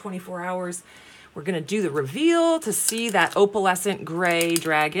for over 24 hours. We're gonna do the reveal to see that opalescent gray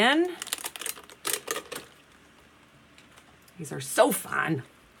dragon. These are so fun.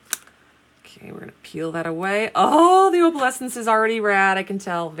 Okay, we're gonna peel that away. Oh, the opalescence is already rad, I can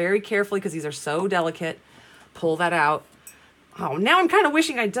tell. Very carefully, because these are so delicate. Pull that out. Oh, now I'm kind of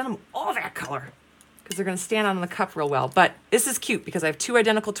wishing I'd done them all that color, because they're gonna stand out on the cup real well. But this is cute, because I have 2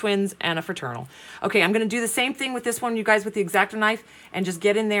 identical twins and a fraternal. Okay, I'm gonna do the same thing with this one, you guys, with the X-Acto knife, and just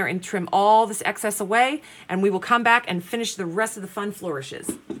get in there and trim all this excess away, and we will come back and finish the rest of the fun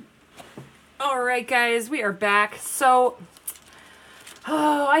flourishes. All right, guys, we are back. So,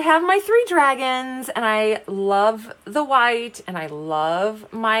 I have my 3 dragons, and I love the white, and I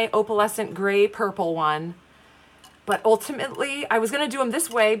love my opalescent gray purple one. But ultimately, I was going to do them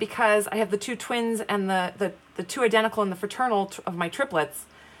this way because I have the 2 twins and the 2 identical and the fraternal of my triplets.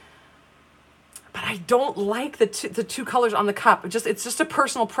 But I don't like the two colors on the cup. It's just a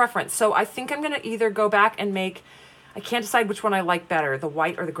personal preference. So I think I'm going to either go back and make, I can't decide which one I like better, the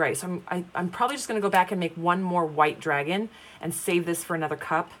white or the gray. So I'm probably just going to go back and make one more white dragon and save this for another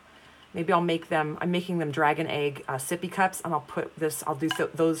cup. Maybe I'll make them, I'm making them dragon egg sippy cups, and I'll put this, I'll do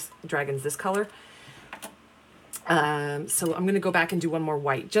those dragons this color. So I'm going to go back and do one more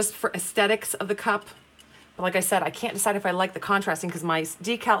white just for aesthetics of the cup. But like I said, I can't decide if I like the contrasting because my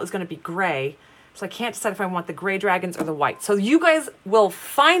decal is going to be gray. So I can't decide if I want the gray dragons or the white. So you guys will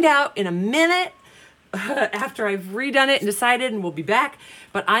find out in a minute after I've redone it and decided, and we'll be back.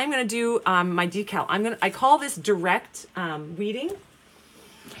 But I'm going to do my decal. I call this direct weeding.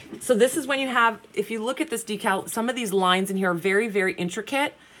 So this is when you have, if you look at this decal, some of these lines in here are very, very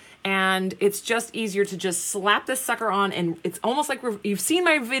intricate, and it's just easier to just slap this sucker on, and it's almost like you've seen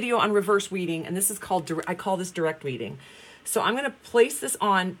my video on reverse weeding, and this is called, I call this direct weeding. So I'm gonna place this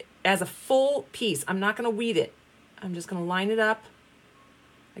on as a full piece. I'm not gonna weed it. I'm just gonna line it up.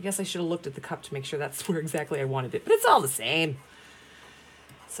 I guess I should have looked at the cup to make sure that's where exactly I wanted it, but it's all the same.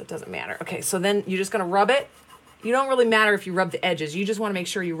 So it doesn't matter. Okay, so then you're just gonna rub it. You don't really matter if you rub the edges. You just want to make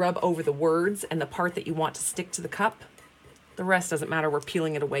sure you rub over the words and the part that you want to stick to the cup. The rest doesn't matter. We're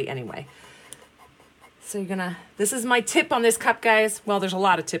peeling it away anyway. So you're gonna, this is my tip on this cup, guys. Well, there's a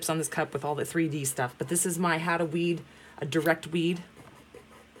lot of tips on this cup with all the 3D stuff, but this is my how to weed a direct weed.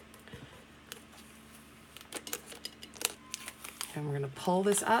 And we're gonna pull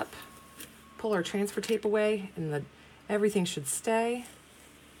this up, pull our transfer tape away, and everything should stay.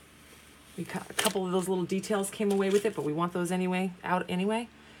 A couple of those little details came away with it, but we want those anyway, out anyway.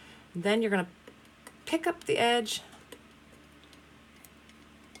 And then you're gonna pick up the edge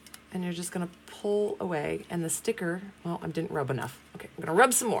and you're just gonna pull away, and the sticker, well, I didn't rub enough. Okay, I'm gonna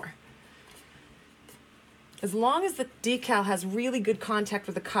rub some more. As long as the decal has really good contact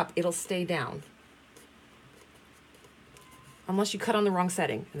with the cup, it'll stay down. Unless you cut on the wrong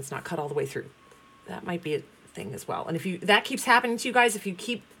setting and it's not cut all the way through. That might be a thing as well. And if that keeps happening to you guys, if you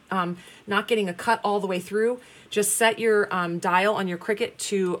keep not getting a cut all the way through, just set your dial on your Cricut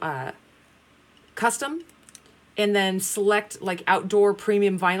to custom, and then select like outdoor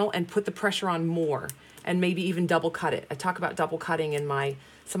premium vinyl and put the pressure on more, and maybe even double cut it. I talk about double cutting in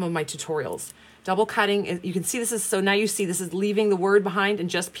some of my tutorials. Double cutting, you can see this is, so now you see this is leaving the word behind and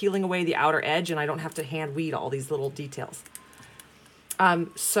just peeling away the outer edge, and I don't have to hand weed all these little details.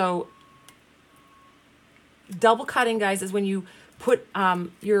 So double cutting, guys, is when you put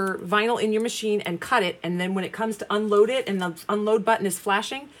your vinyl in your machine and cut it, and then when it comes to unload it and the unload button is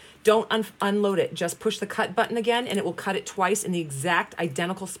flashing, don't unload it. Just push the cut button again and it will cut it twice in the exact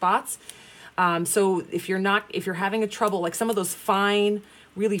identical spots. So if you're having a trouble, like some of those fine,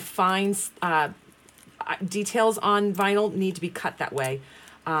 really fine details on vinyl need to be cut that way.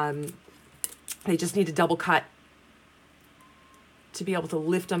 They just need to double cut to be able to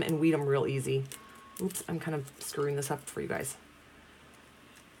lift them and weed them real easy. Oops, I'm kind of screwing this up for you guys.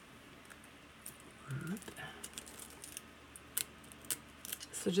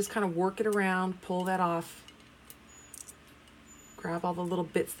 So just kind of work it around, pull that off, grab all the little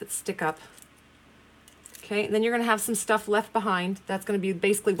bits that stick up. Okay, and then you're gonna have some stuff left behind. That's gonna be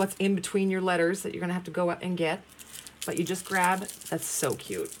basically what's in between your letters that you're gonna have to go up and get. But you just grab, that's so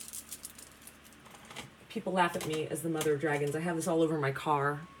cute. People laugh at me as the mother of dragons. I have this all over my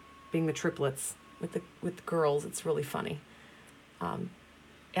car, being the triplets with the girls. It's really funny.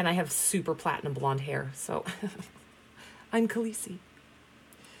 And I have super platinum blonde hair, so I'm Khaleesi.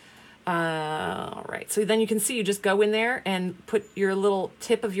 All right, so then you can see you just go in there and put your little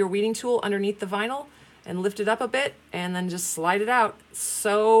tip of your weeding tool underneath the vinyl and lift it up a bit and then just slide it out.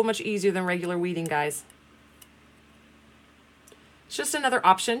 So much easier than regular weeding, guys. It's just another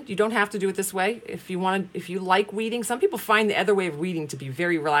option. You don't have to do it this way. If you like weeding, some people find the other way of weeding to be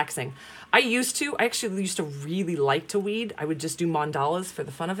very relaxing. I actually used to really like to weed. I would just do mandalas for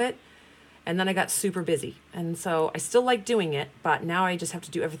the fun of it. And then I got super busy. And so I still like doing it, but now I just have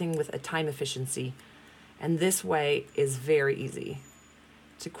to do everything with a time efficiency. And this way is very easy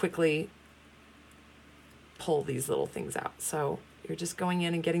to quickly pull these little things out. So you're just going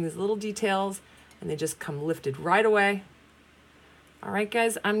in and getting these little details, and they just come lifted right away. All right,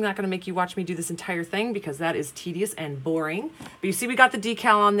 guys, I'm not going to make you watch me do this entire thing because that is tedious and boring. But you see we got the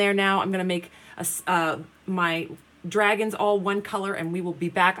decal on there now. I'm going to make my dragons all one color, and we will be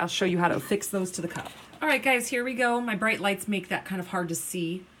back. I'll show you how to fix those to the cup. All right, guys, here we go. My bright lights make that kind of hard to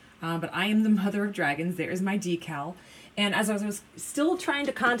see, but I am the mother of dragons. There is my decal. And as I was still trying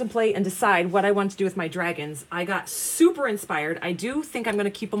to contemplate and decide what I want to do with my dragons, I got super inspired. I do think I'm going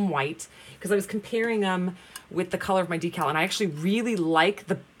to keep them white because I was comparing them with the color of my decal, and I actually really like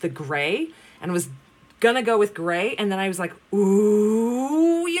the gray, and was gonna go with gray, and then I was like,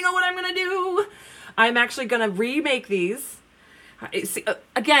 ooh, you know what I'm gonna do? I'm actually gonna remake these. See,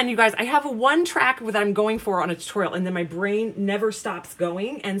 again, you guys, I have a one track that I'm going for on a tutorial, and then my brain never stops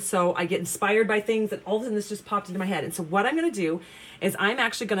going, and so I get inspired by things, and all of a sudden this just popped into my head. And so what I'm gonna do is I'm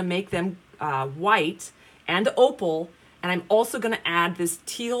actually gonna make them white and opal, and I'm also gonna add this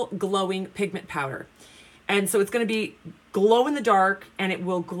teal glowing pigment powder. And so it's going to be glow in the dark, and it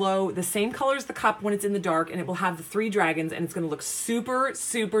will glow the same color as the cup when it's in the dark, and it will have the 3 dragons, and it's going to look super,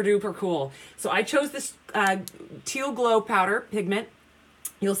 super duper cool. So I chose this teal glow powder pigment,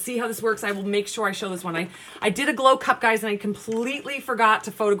 You'll see how this works. I will make sure I show this one. I did a glow cup, guys, and I completely forgot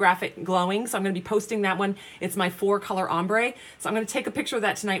to photograph it glowing. So I'm going to be posting that one. It's my 4-color ombre. So I'm going to take a picture of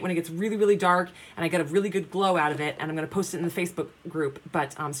that tonight when it gets really, really dark and I get a really good glow out of it. And I'm going to post it in the Facebook group,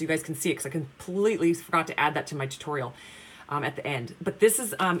 but so you guys can see it, because I completely forgot to add that to my tutorial at the end. But this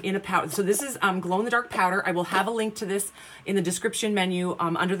is in a powder. So this is glow-in-the-dark powder. I will have a link to this in the description menu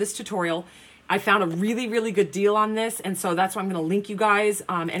under this tutorial. I found a really, really good deal on this, and so that's why I'm going to link you guys,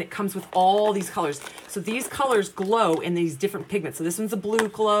 and it comes with all these colors. So these colors glow in these different pigments. So this one's a blue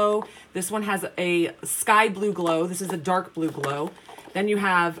glow. This one has a sky blue glow. This is a dark blue glow. Then you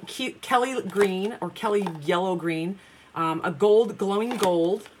have Kelly green, or Kelly yellow green, a gold, glowing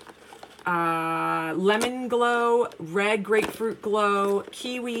gold, lemon glow, red grapefruit glow,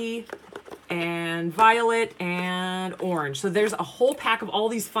 kiwi, and violet and orange. So there's a whole pack of all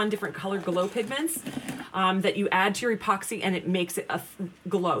these fun different colored glow pigments that you add to your epoxy, and it makes it a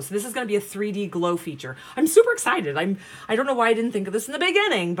glow. So this is going to be a 3D glow feature. I'm super excited. I don't know why I didn't think of this in the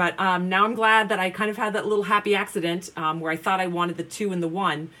beginning, but now I'm glad that I kind of had that little happy accident where I thought I wanted the 2 and the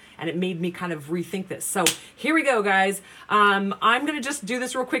 1, and it made me kind of rethink this. So here we go, guys. I'm going to just do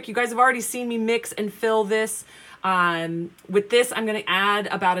this real quick. You guys have already seen me mix and fill this. With this, I'm going to add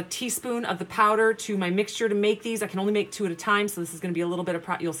about a teaspoon of the powder to my mixture to make these. I can only make 2 at a time, so this is going to be a little bit of,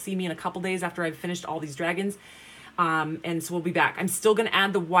 you'll see me in a couple days after I've finished all these dragons. And so we'll be back. I'm still going to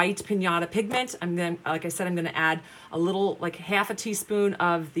add the white pinata pigment. Like I said, I'm going to add a little, like half a teaspoon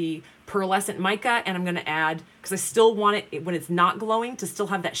of the pearlescent mica, and I'm going to add, because I still want it, when it's not glowing, to still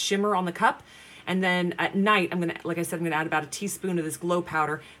have that shimmer on the cup. And then at night, I'm going to, like I said, I'm going to add about a teaspoon of this glow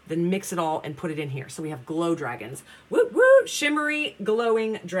powder, then mix it all and put it in here. So we have glow dragons. Woo, woo, shimmery,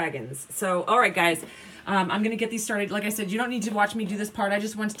 glowing dragons. So, all right, guys, I'm going to get these started. Like I said, you don't need to watch me do this part. I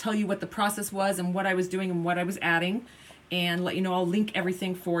just want to tell you what the process was and what I was doing and what I was adding, and let you know. I'll link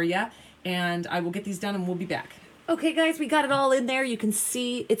everything for you, and I will get these done and we'll be back. Okay, guys, we got it all in there. You can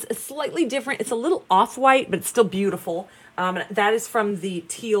see it's a slightly different. It's a little off-white, but it's still beautiful. That is from the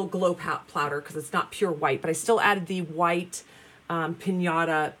teal glow powder, because it's not pure white, but I still added the white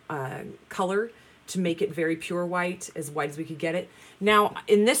pinata color to make it very pure white as we could get it. Now,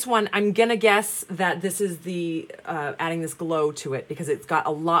 in this one, I'm going to guess that this is the adding this glow to it, because it's got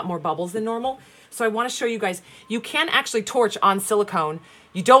a lot more bubbles than normal. So I want to show you guys, you can actually torch on silicone.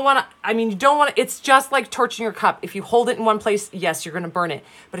 You don't want to, it's just like torching your cup. If you hold it in one place, yes, you're going to burn it.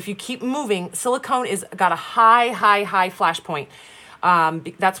 But if you keep moving, silicone is got a high flash point.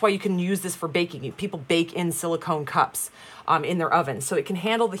 That's why you can use this for baking. People bake in silicone cups in their oven, so it can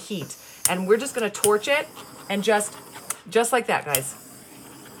handle the heat. And we're just going to torch it, and just like that, guys.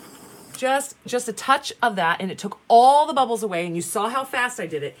 Just a touch of that, and it took all the bubbles away, and you saw how fast I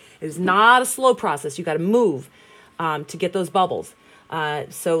did it. It is not a slow process. You got to move to get those bubbles.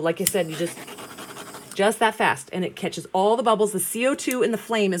 So like I said, you just that fast, and it catches all the bubbles. The CO2 in the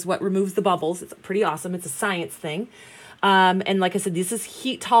flame is what removes the bubbles. It's pretty awesome. It's a science thing. And like I said, this is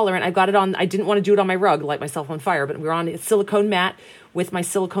heat tolerant. I got it on, I didn't want to do it on my rug, light myself on fire, but we're on a silicone mat with my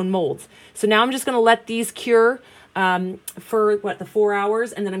silicone molds. So now I'm just going to let these cure for the 4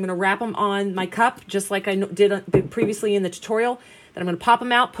 hours, and then I'm going to wrap them on my cup, just like I did previously in the tutorial. Then I'm going to pop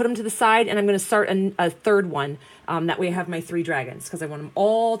them out, put them to the side, and I'm going to start a third one. That way I have my 3 dragons, because I want them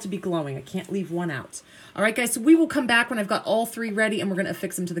all to be glowing. I can't leave one out. All right, guys, so we will come back when I've got all 3 ready, and we're going to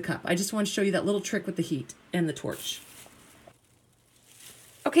affix them to the cup. I just want to show you that little trick with the heat and the torch.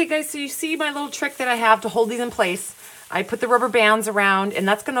 Okay, guys, so you see my little trick that I have to hold these in place. I put the rubber bands around, and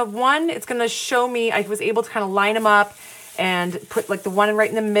that's going to, it's going to show me, I was able to kind of line them up and put like the one right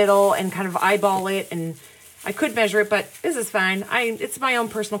in the middle and kind of eyeball it, and I could measure it, but this is fine. It's my own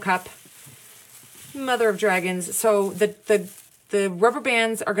personal cup. Mother of dragons. So the rubber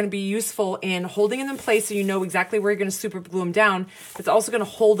bands are going to be useful in holding them in place, so you know exactly where you're going to super glue them down. But it's also going to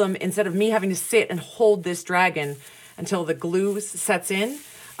hold them, instead of me having to sit and hold this dragon until the glue sets in.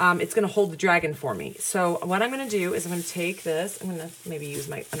 It's going to hold the dragon for me. So what I'm going to do is I'm going to take this. I'm going to maybe use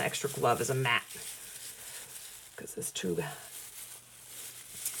an extra glove as a mat, because this tube.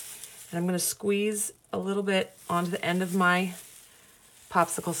 And I'm going to squeeze a little bit onto the end of my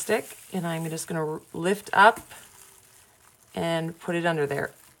popsicle stick, and I'm just going to lift up and put it under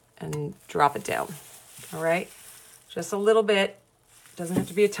there and drop it down. All right, just a little bit. Doesn't have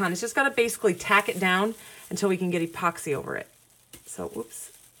to be a ton. It's just got to basically tack it down until we can get epoxy over it. So,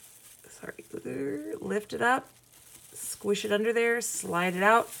 whoops, sorry. Lift it up, squish it under there, slide it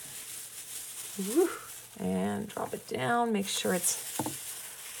out, and drop it down. Make sure it's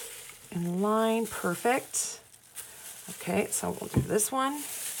in line. Perfect. Okay, so we'll do this one.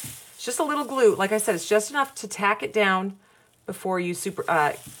 It's just a little glue. Like I said, it's just enough to tack it down. before you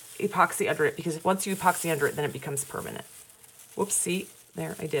epoxy under it, because once you epoxy under it, then it becomes permanent. Whoops, see,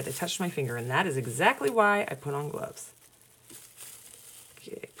 there I did. I touched my finger, and that is exactly why I put on gloves.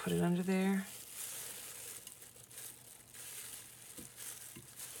 Okay, put it under there.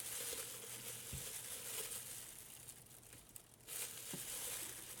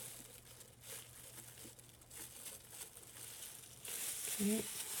 Okay.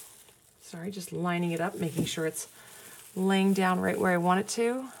 Sorry, just lining it up, making sure it's laying down right where I want it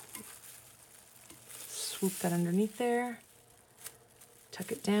to. Swoop that underneath there.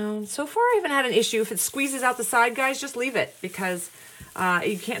 Tuck it down. So far, I haven't had an issue. If it squeezes out the side, guys, just leave it, because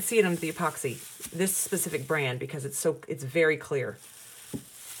you can't see it under the epoxy. This specific brand, because it's very clear,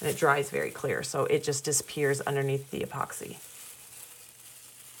 and it dries very clear, so it just disappears underneath the epoxy.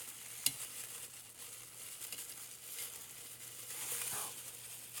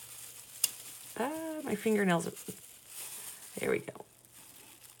 My fingernails are, there we go.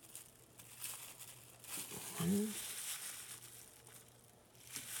 One.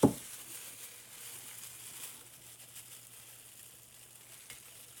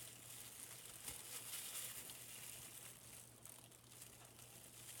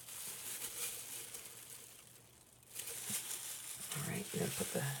 All right, I'm gonna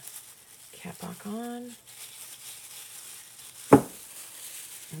put the cap back on.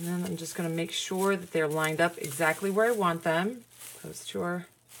 And then I'm just going to make sure that they're lined up exactly where I want them. Those two are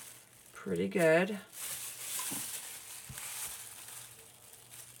pretty good.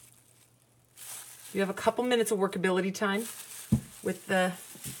 You have a couple minutes of workability time with the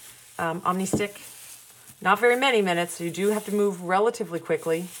Omni Stick. Not very many minutes, so you do have to move relatively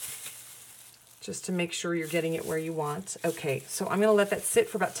quickly just to make sure you're getting it where you want. Okay, so I'm going to let that sit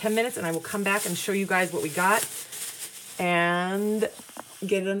for about 10 minutes, and I will come back and show you guys what we got and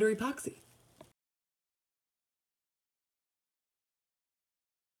get it under epoxy.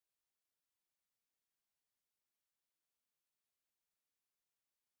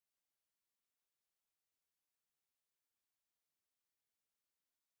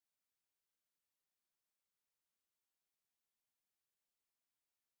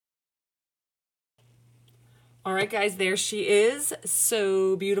 All right, guys, there she is.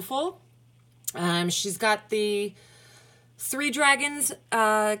 So beautiful. She's got the 3 dragons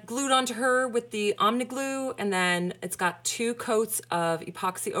glued onto her with the Omni Glue, and then it's got 2 coats of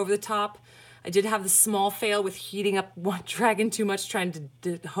epoxy over the top. I did have the small fail with heating up one dragon too much, trying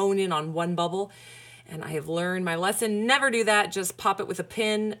to hone in on one bubble. And I have learned my lesson. Never do that. Just pop it with a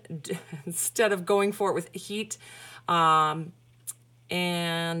pin instead of going for it with heat. And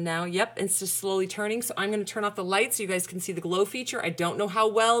now, yep, it's just slowly turning. So I'm going to turn off the light so you guys can see the glow feature. I don't know how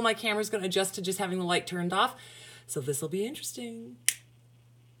well my camera's going to adjust to just having the light turned off. So this will be interesting.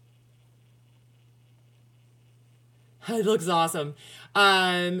 It looks awesome.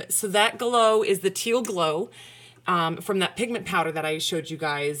 So that glow is the teal glow from that pigment powder that I showed you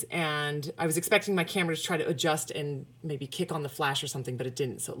guys. And I was expecting my camera to try to adjust and maybe kick on the flash or something, but it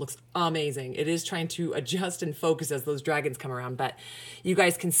didn't. So it looks amazing. It is trying to adjust and focus as those dragons come around, but you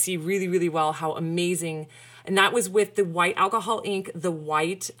guys can see really, really well how amazing. And that was with the white alcohol ink, the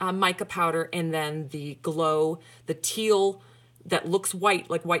white mica powder, and then the glow, the teal that looks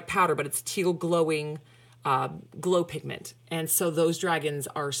white, like white powder, but it's teal glowing glow pigment. And so those dragons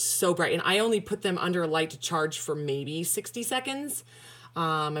are so bright. And I only put them under a light to charge for maybe 60 seconds.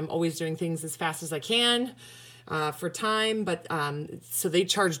 I'm always doing things as fast as I can for time, but so they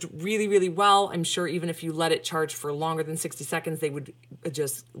charged really, really well. I'm sure even if you let it charge for longer than 60 seconds, they would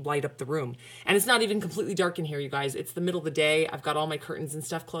just light up the room. And it's not even completely dark in here, you guys. It's the middle of the day. I've got all my curtains and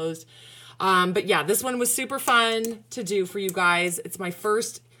stuff closed. But yeah, this one was super fun to do for you guys. It's my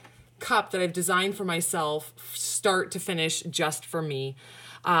first cup that I've designed for myself, start to finish, just for me.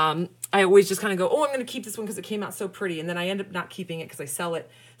 I always just kind of go, oh, I'm going to keep this one because it came out so pretty. And then I end up not keeping it because I sell it.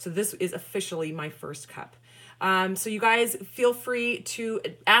 So this is officially my first cup. So you guys feel free to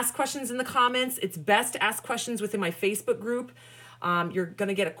ask questions in the comments. It's best to ask questions within my Facebook group. You're going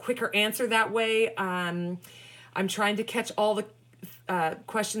to get a quicker answer that way. I'm trying to catch all the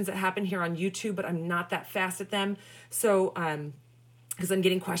questions that happen here on YouTube, but I'm not that fast at them. So, because I'm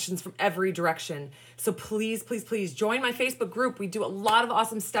getting questions from every direction. So please, please, please join my Facebook group. We do a lot of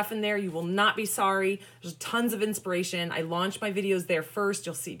awesome stuff in there. You will not be sorry. There's tons of inspiration. I launch my videos there first.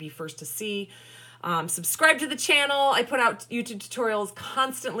 You'll be first to see. Subscribe to the channel. I put out YouTube tutorials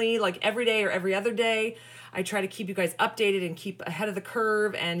constantly, like every day or every other day. I try to keep you guys updated and keep ahead of the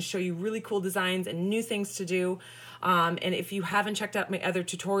curve and show you really cool designs and new things to do. And if you haven't checked out my other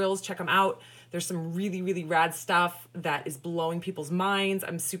tutorials, check them out. There's some really, really rad stuff that is blowing people's minds.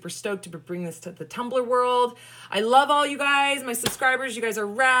 I'm super stoked to bring this to the Tumbler world. I love all you guys, my subscribers. You guys are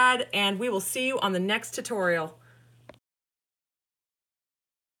rad, and we will see you on the next tutorial.